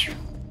just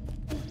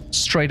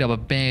straight up a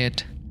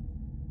bad.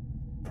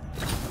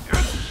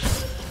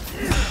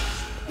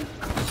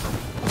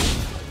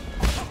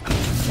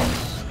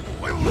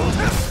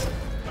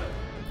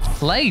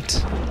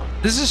 Late.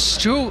 This is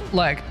too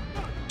like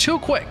too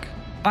quick.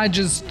 I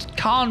just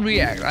can't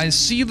react. I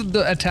see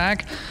the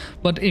attack,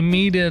 but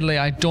immediately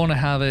I don't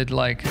have it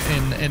like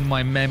in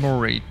my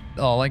memory,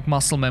 like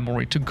muscle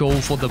memory, to go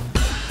for the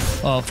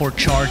for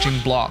charging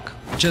block.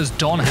 Just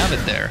don't have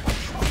it there.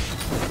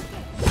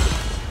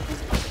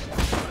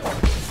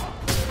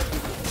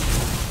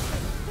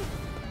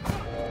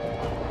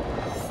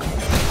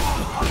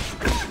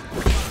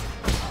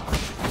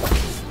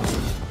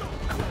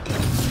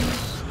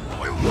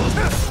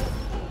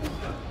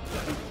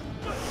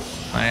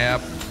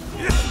 Yep.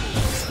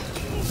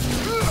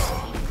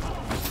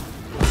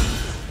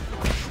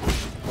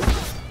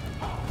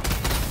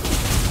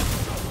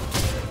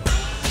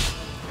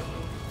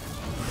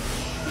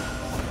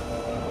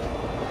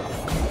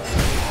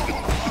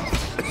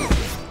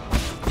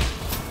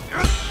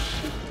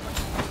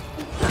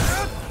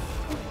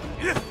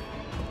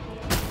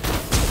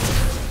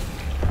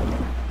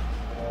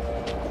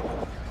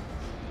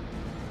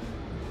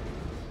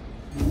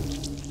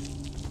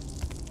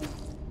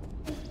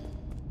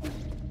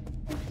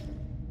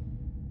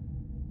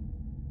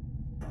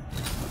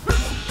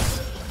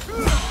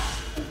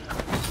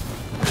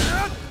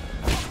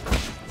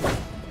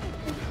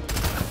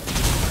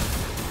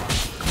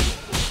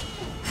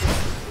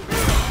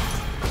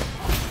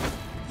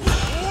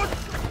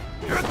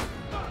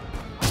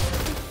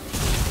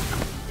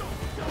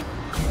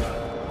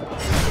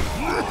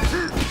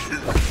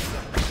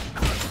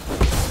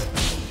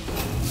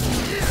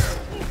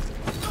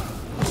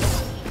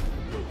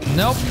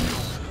 Nope.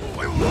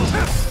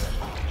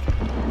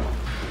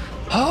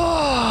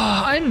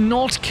 I'm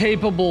not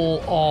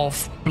capable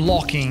of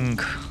blocking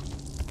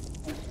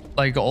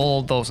like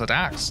all those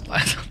attacks.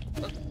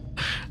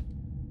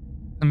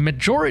 The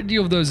majority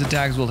of those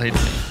attacks will hit me,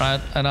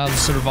 right? And I'm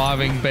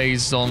surviving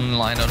based on,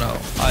 I don't know,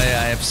 I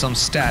have some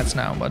stats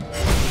now, but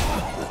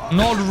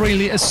not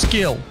really a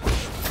skill.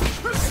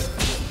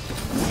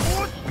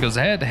 Because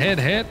hit.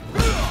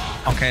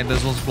 Okay,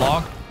 this was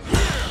blocked.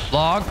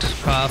 Blocked,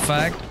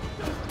 perfect.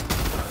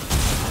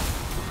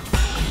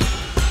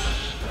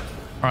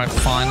 All right,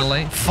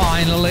 finally.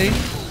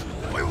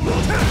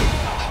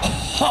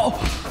 Oh,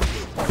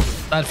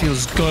 that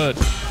feels good.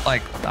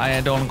 Like, I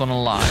don't gonna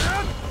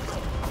lie.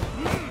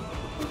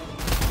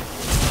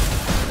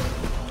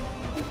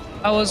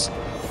 That was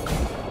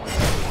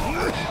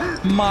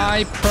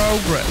my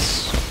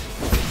progress.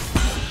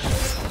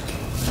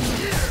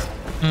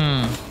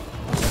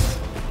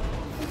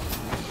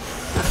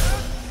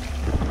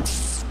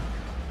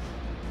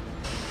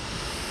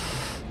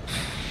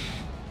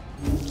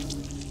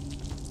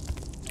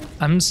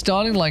 I'm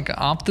starting like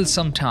after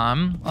some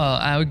time,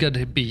 I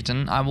get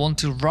beaten. I want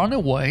to run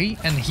away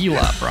and heal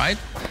up, right?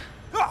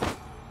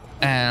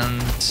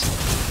 And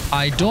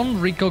I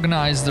don't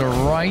recognize the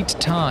right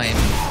time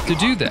to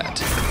do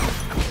that.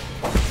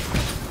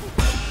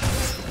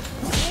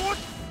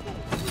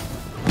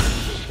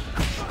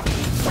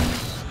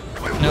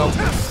 Nope.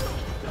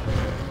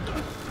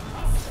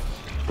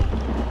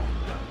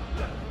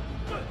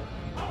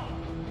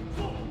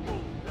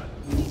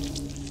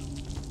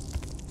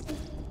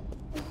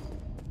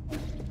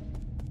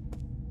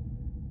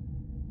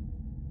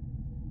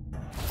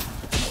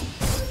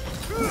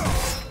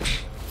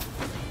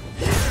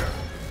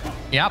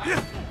 Yep.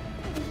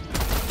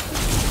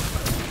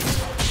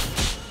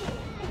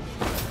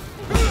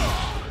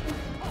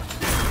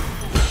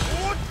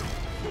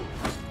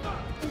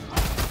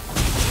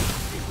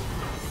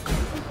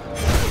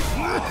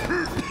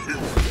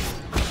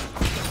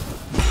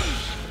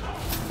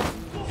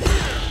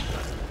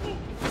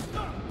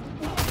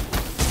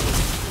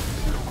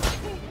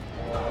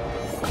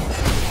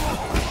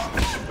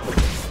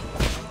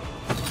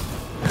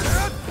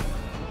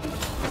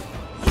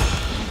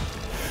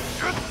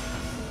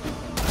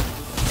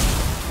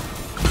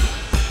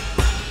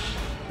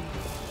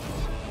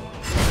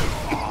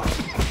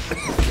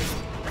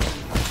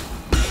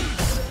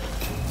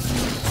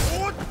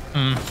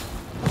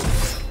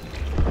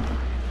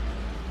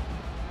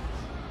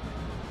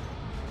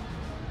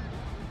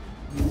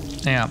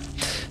 Yeah,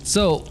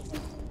 so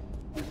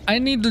I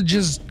need to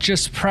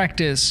just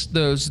practice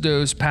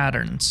those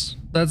patterns.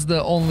 That's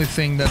the only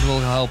thing that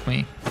will help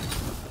me.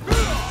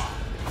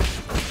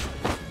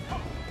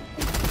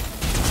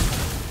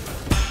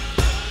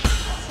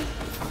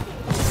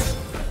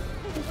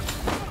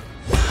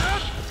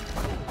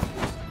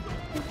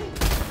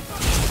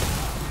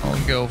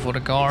 I'll go for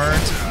the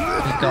guard.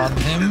 We got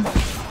him.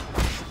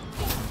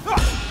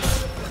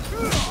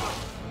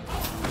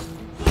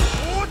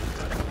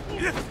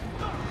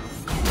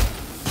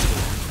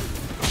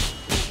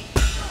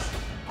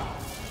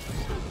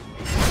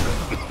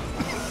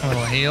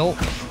 Heal.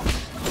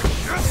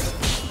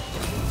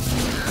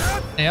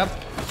 Yep.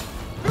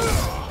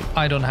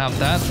 I don't have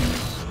that.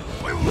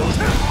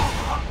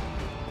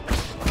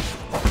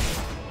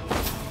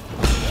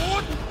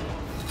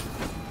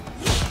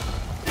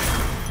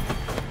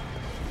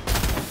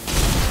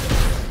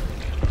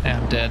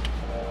 I'm dead.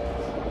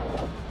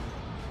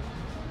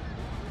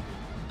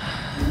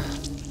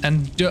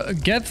 And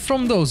get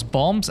from those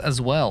bombs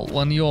as well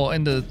when you're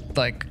in the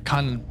like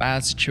kind of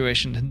bad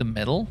situation in the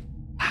middle.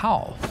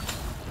 How?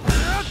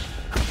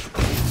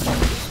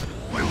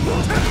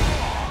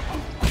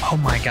 Oh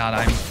my god,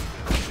 I'm...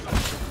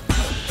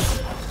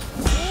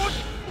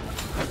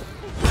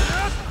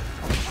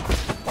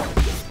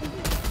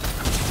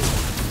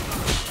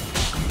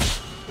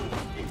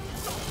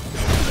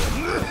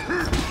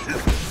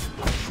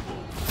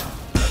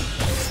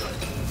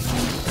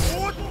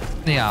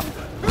 Yeah,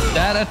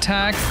 that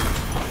attack...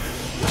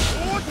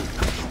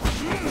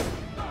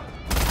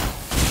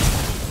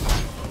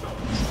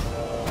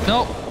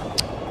 Nope.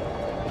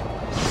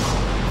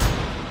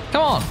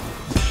 Come on.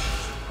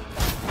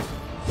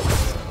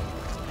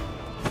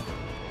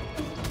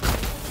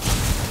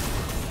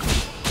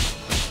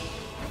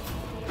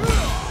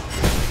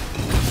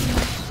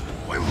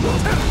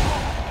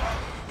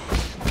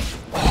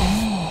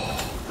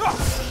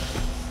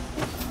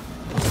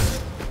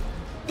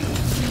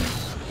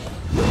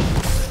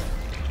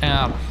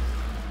 Yeah.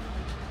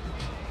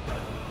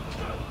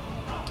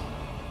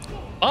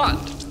 But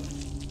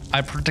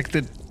I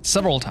protected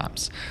several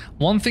times.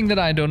 One thing that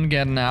I don't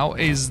get now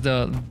is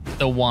the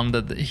one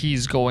that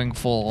he's going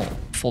for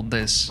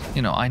this.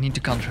 You know, I need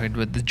to concentrate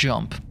with the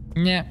jump.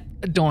 Yeah,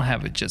 I don't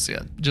have it just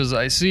yet. Just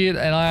I see it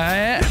and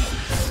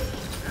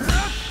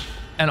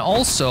and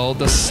also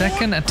the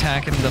second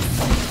attack in the...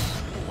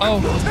 Oh,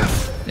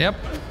 yep.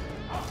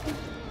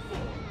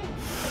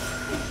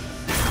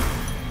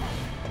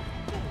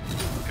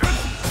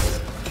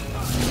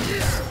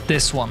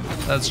 This one,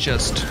 that's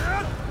just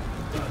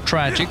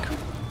tragic.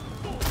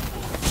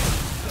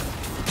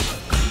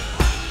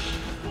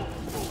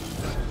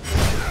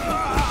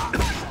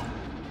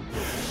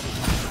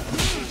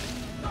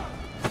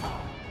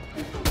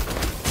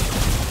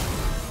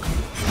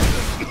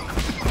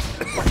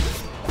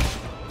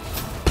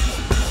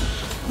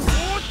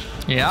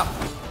 Yeah.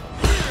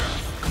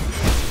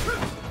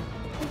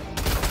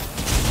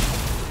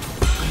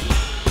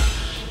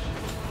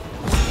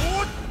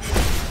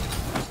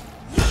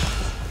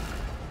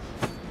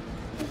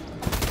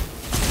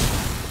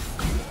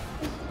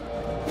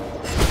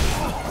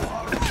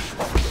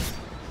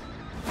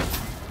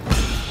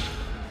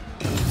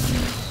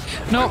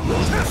 No.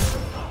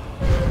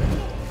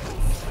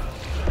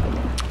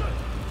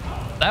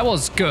 That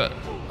was good.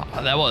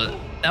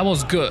 That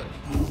was good.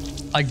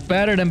 Like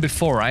better than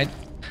before, right?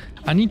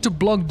 I need to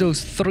block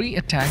those 3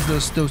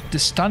 attacks, the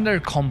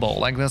standard combo.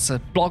 Like that's a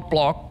block,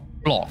 block,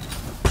 block.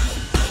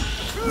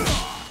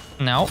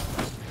 No.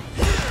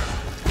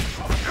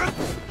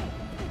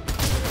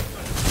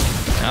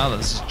 Now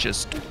this is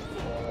just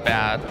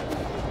bad.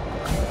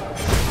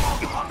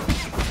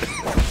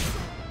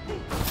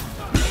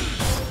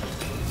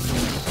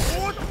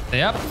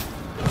 Yep.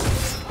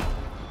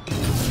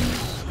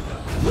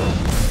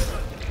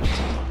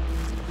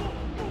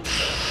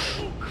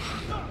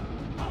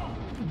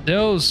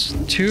 Those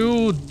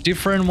 2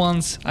 different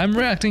ones, I'm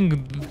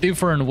reacting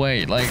different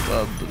way, like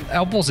the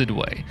opposite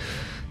way.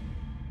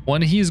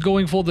 When he's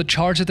going for the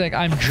charge attack,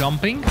 I'm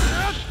jumping.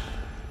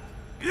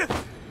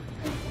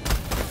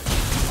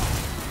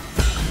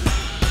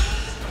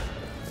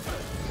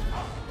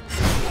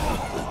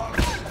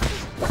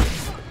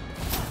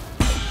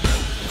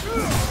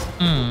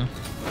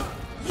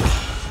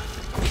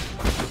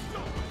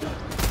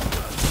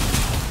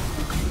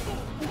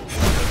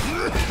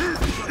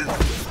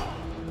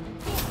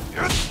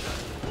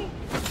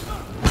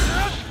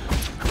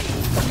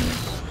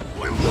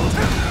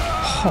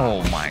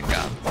 Oh my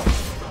god.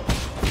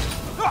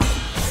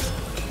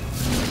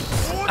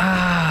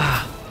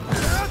 Ah.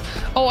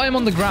 Oh, I'm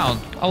on the ground.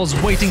 I was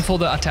waiting for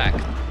the attack.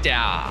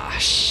 Yeah,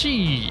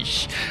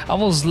 sheesh. I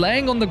was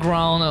laying on the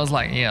ground. I was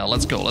like, yeah,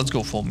 let's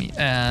go for me.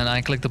 And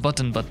I clicked the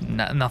button, but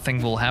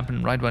nothing will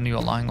happen right when you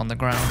are lying on the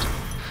ground.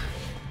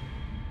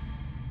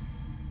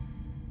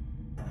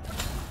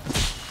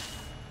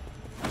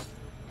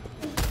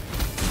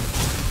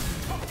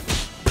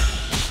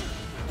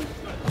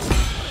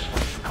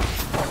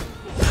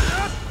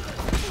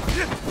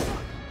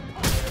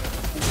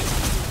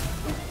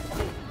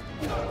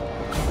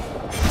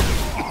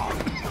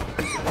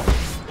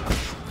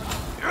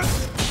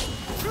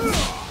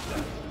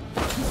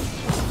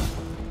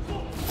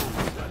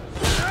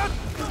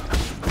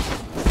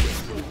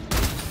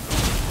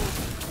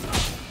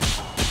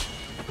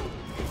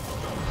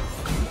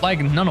 Like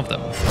none of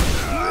them.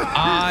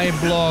 I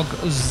block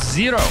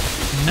 0.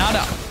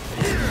 Nada.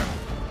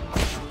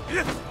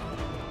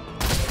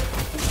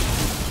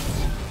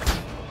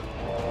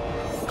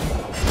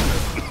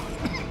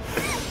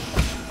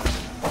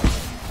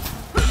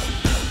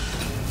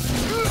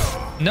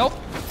 Nope.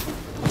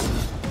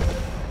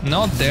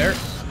 Not there.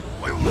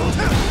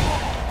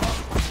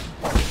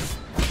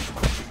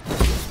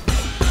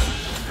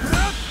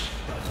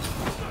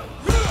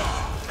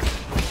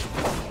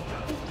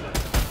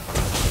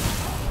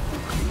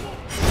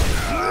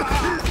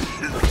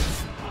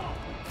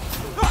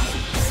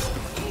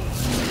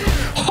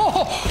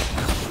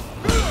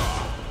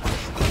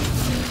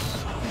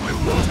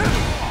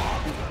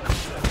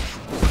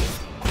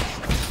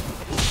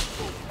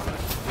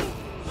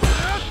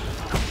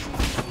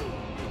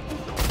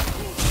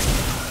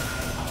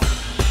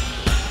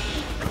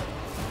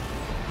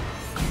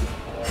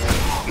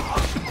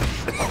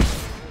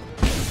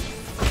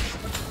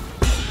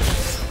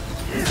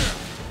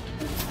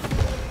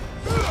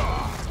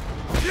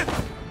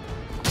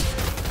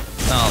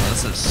 Oh,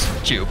 this is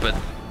stupid.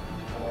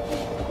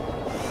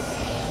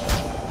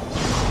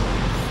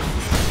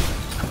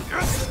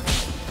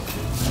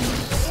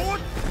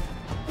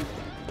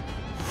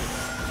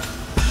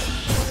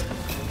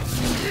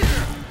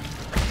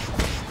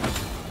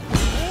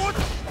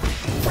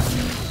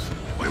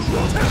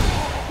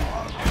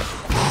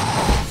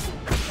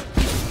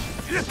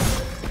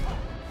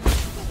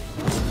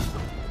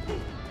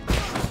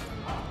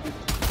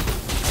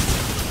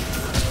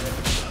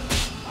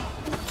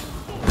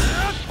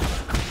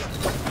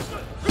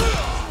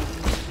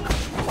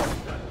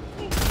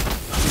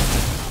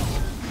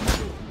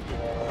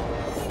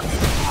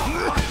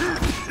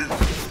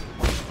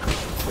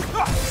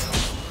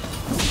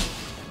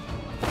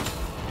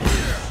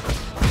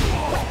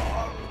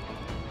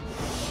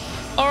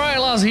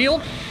 Last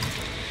heal,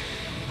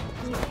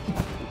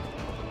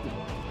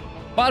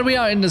 but we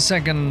are in the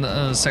second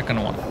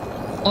one.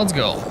 Let's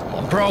go.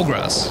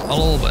 Progress a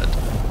little bit.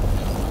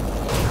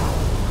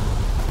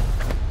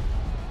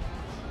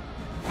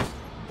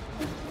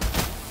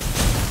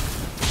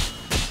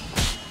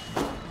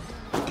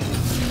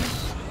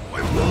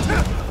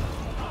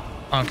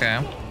 Okay.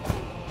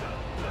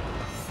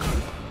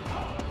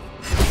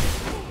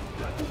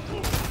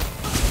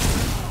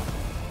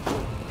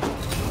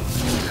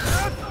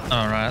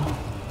 All right.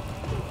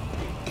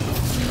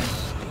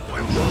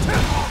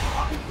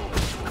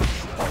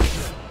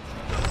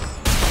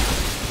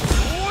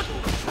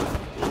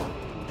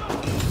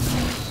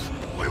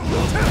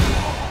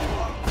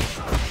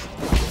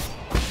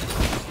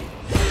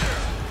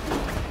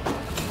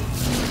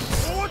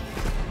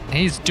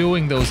 He's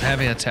doing those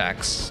heavy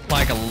attacks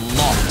like a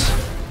lot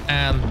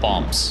and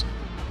bombs.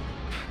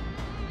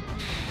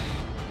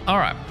 All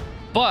right,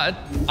 but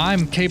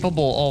I'm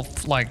capable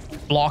of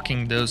like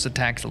blocking those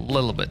attacks a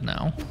little bit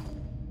now.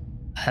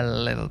 A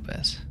little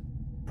bit.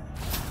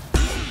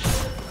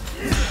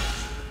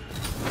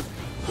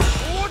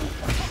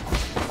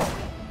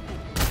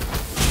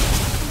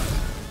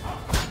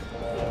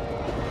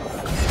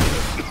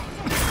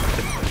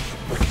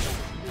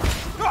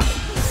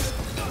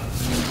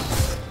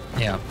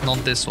 Yeah,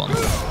 not this one.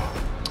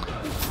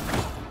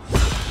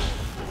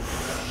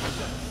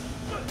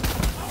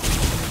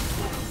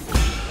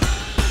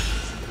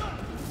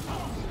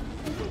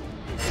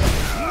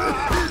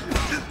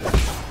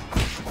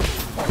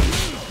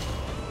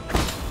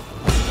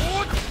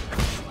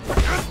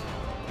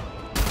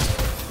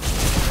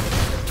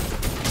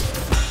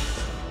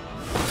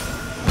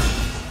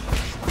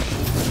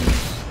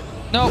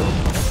 No.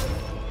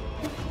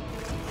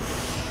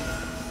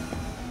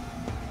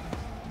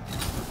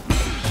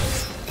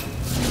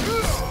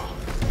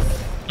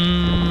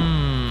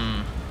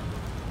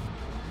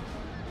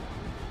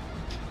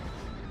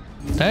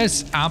 That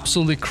is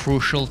absolutely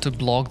crucial to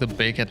block the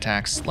big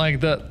attacks. Like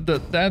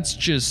that's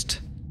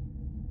just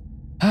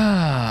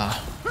yeah.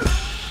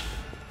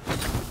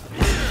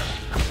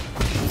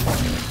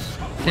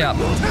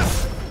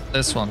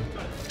 This one.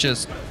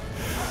 Just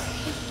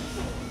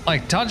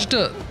like touch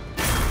the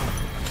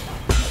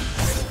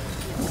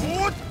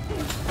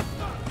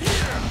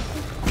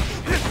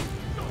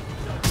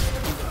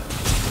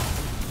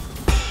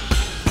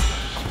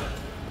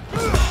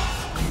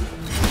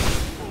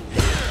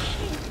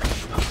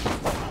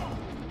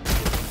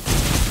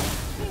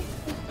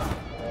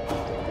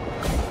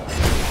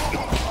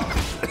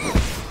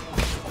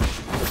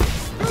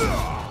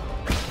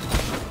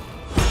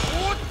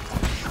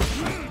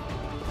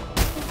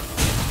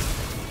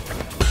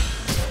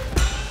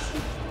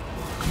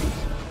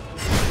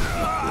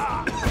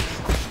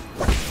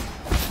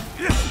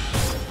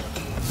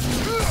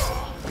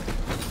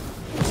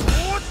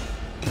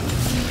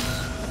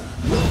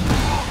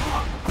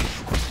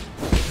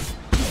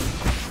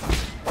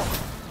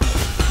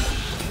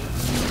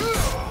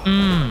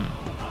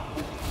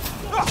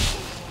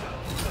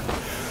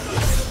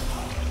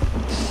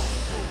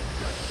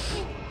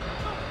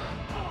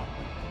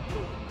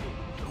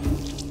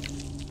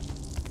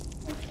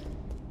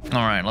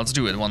All right, let's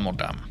do it one more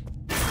time.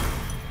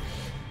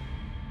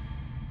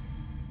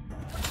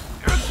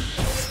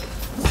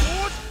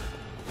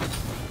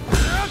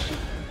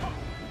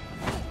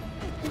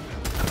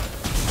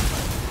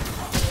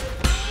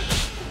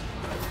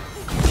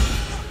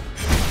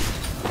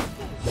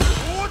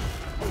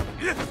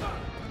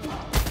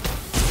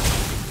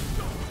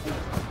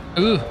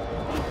 Ooh.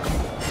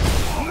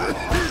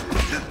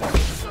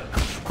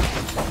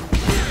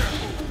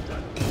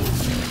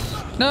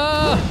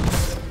 No.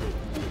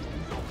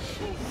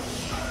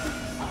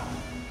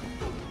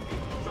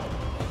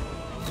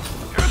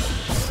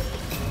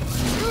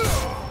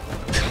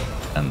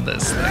 And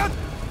this thing.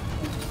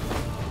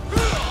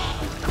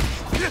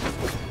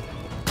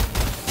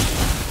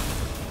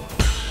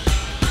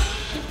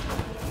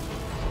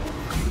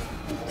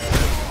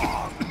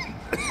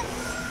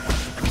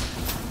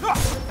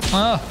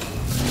 Oh.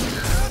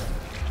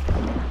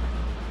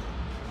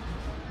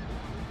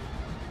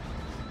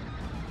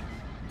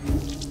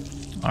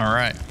 All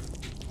right.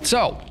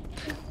 So,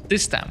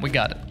 this time we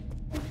got it.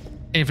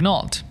 If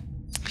not,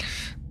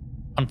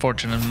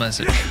 unfortunate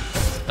message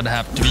that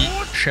have to be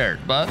shared,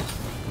 but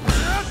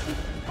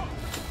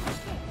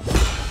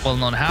will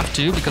not have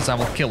to because I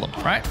will kill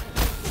him, right?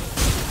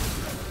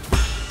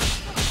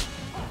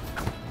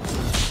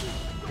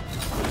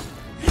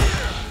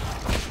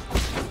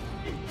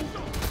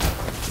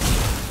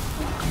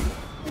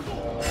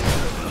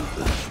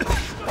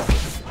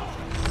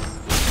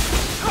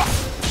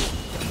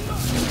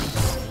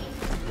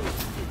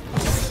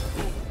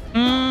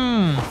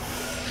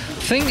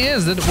 Thing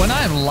is that when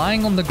I'm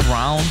lying on the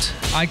ground,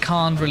 I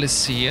can't really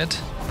see it.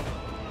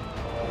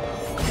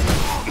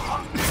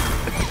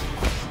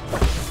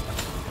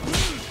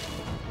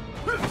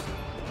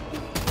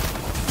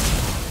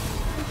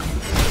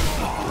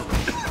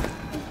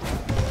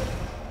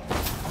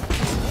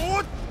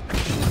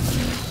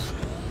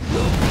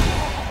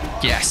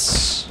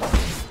 Yes.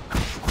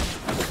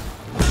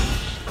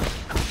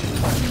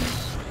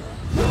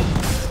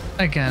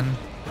 Again.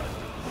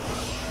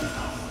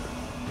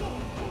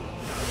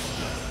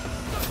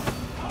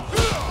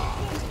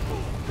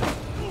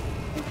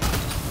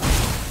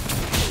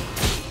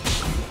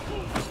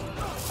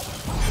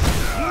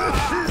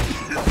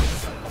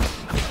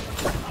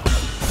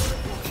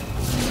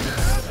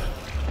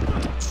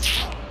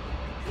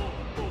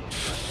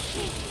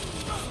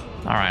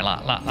 All right,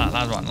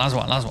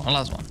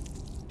 last one.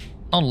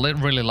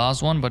 Not really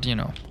last one, but you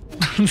know.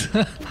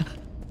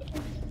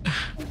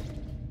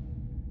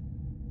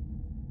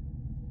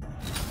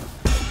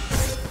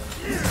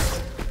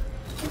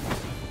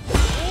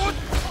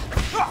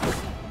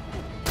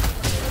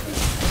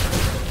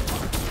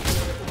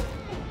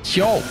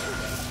 Yo!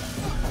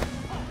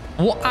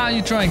 What are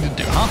you trying to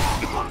do, huh?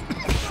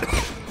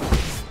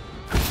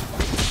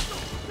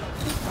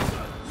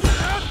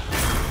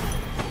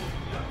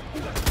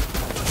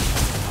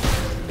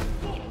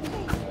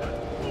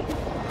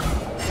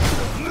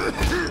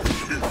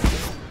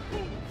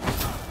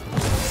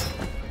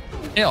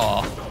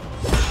 Yeah.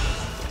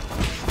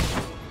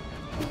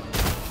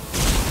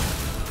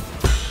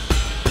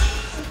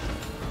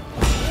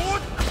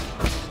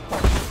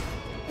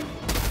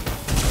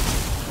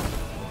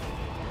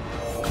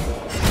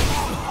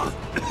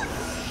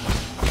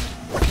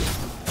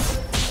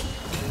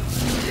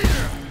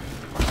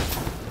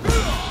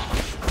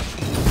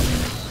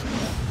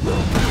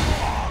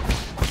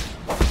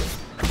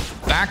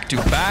 Back to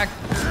back.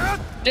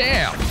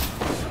 Damn.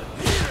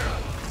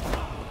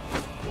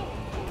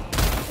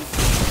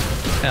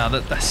 Yeah,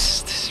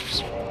 that's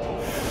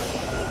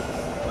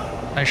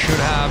I should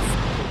have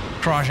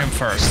crushed him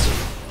first.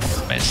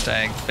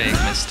 Mistake, big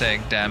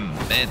mistake, damn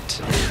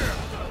it.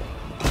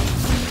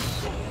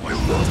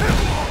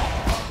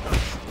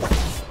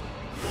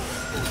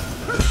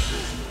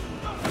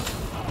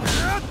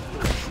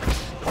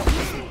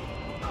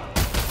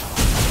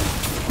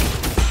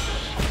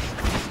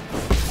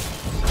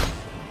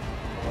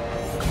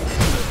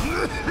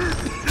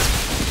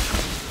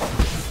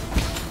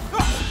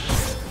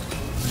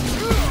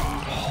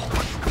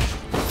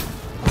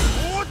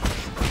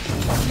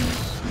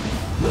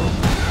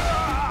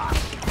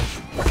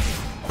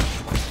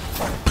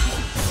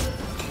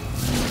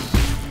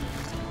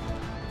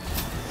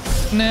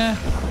 Nah.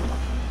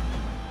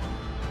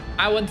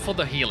 I went for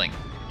the healing.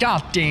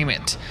 God damn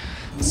it.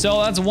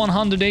 So that's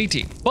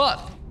 180.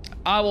 But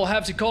I will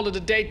have to call it a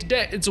day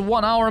today. It's a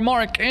 1 hour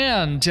mark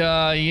and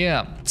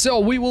yeah. So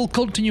we will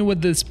continue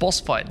with this boss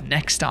fight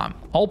next time.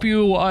 Hope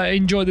you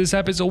enjoyed this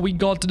episode. We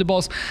got to the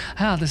boss.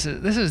 Ah, this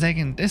is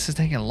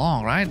taking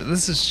long, right?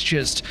 This is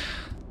just.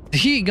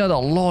 He got a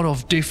lot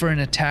of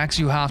different attacks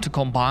you have to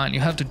combine.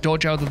 You have to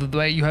dodge out of the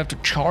way, you have to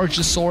charge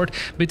the sword.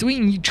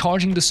 Between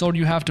charging the sword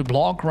you have to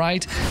block,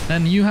 right?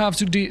 Then you have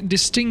to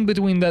distinct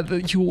between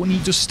that you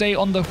need to stay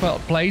on the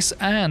place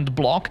and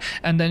block,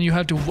 and then you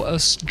have to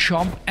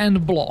jump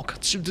and block.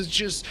 There's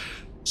just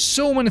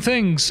so many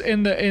things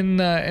in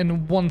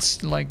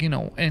once, like, you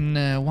know, in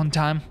one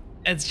time.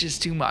 It's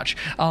just too much.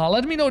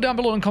 Let me know down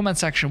below in the comment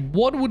section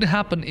what would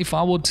happen if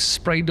I would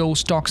spray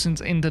those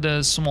toxins into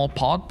the small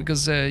pot,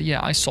 because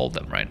yeah, I solved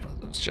them, right?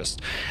 It's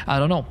just, I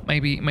don't know,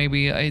 maybe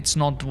it's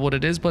not what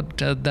it is, but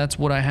that's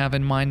what I have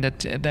in mind, that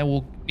there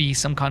will be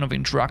some kind of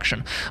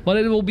interaction. But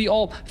it will be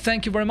all.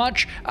 Thank you very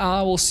much.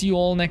 I will see you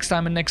all next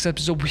time in next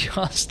episode. We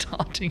are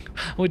starting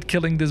with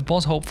killing this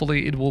boss.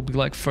 Hopefully it will be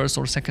like first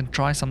or second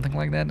try, something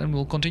like that, and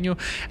we'll continue.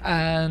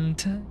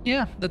 And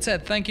yeah, that's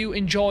it. Thank you,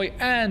 enjoy,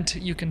 and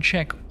you can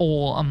check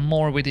all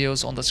more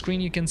videos on the screen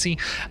you can see.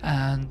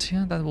 And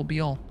yeah, that will be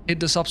all.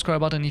 Hit the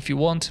subscribe button if you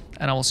want,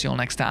 and I will see you all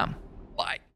next time. Bye.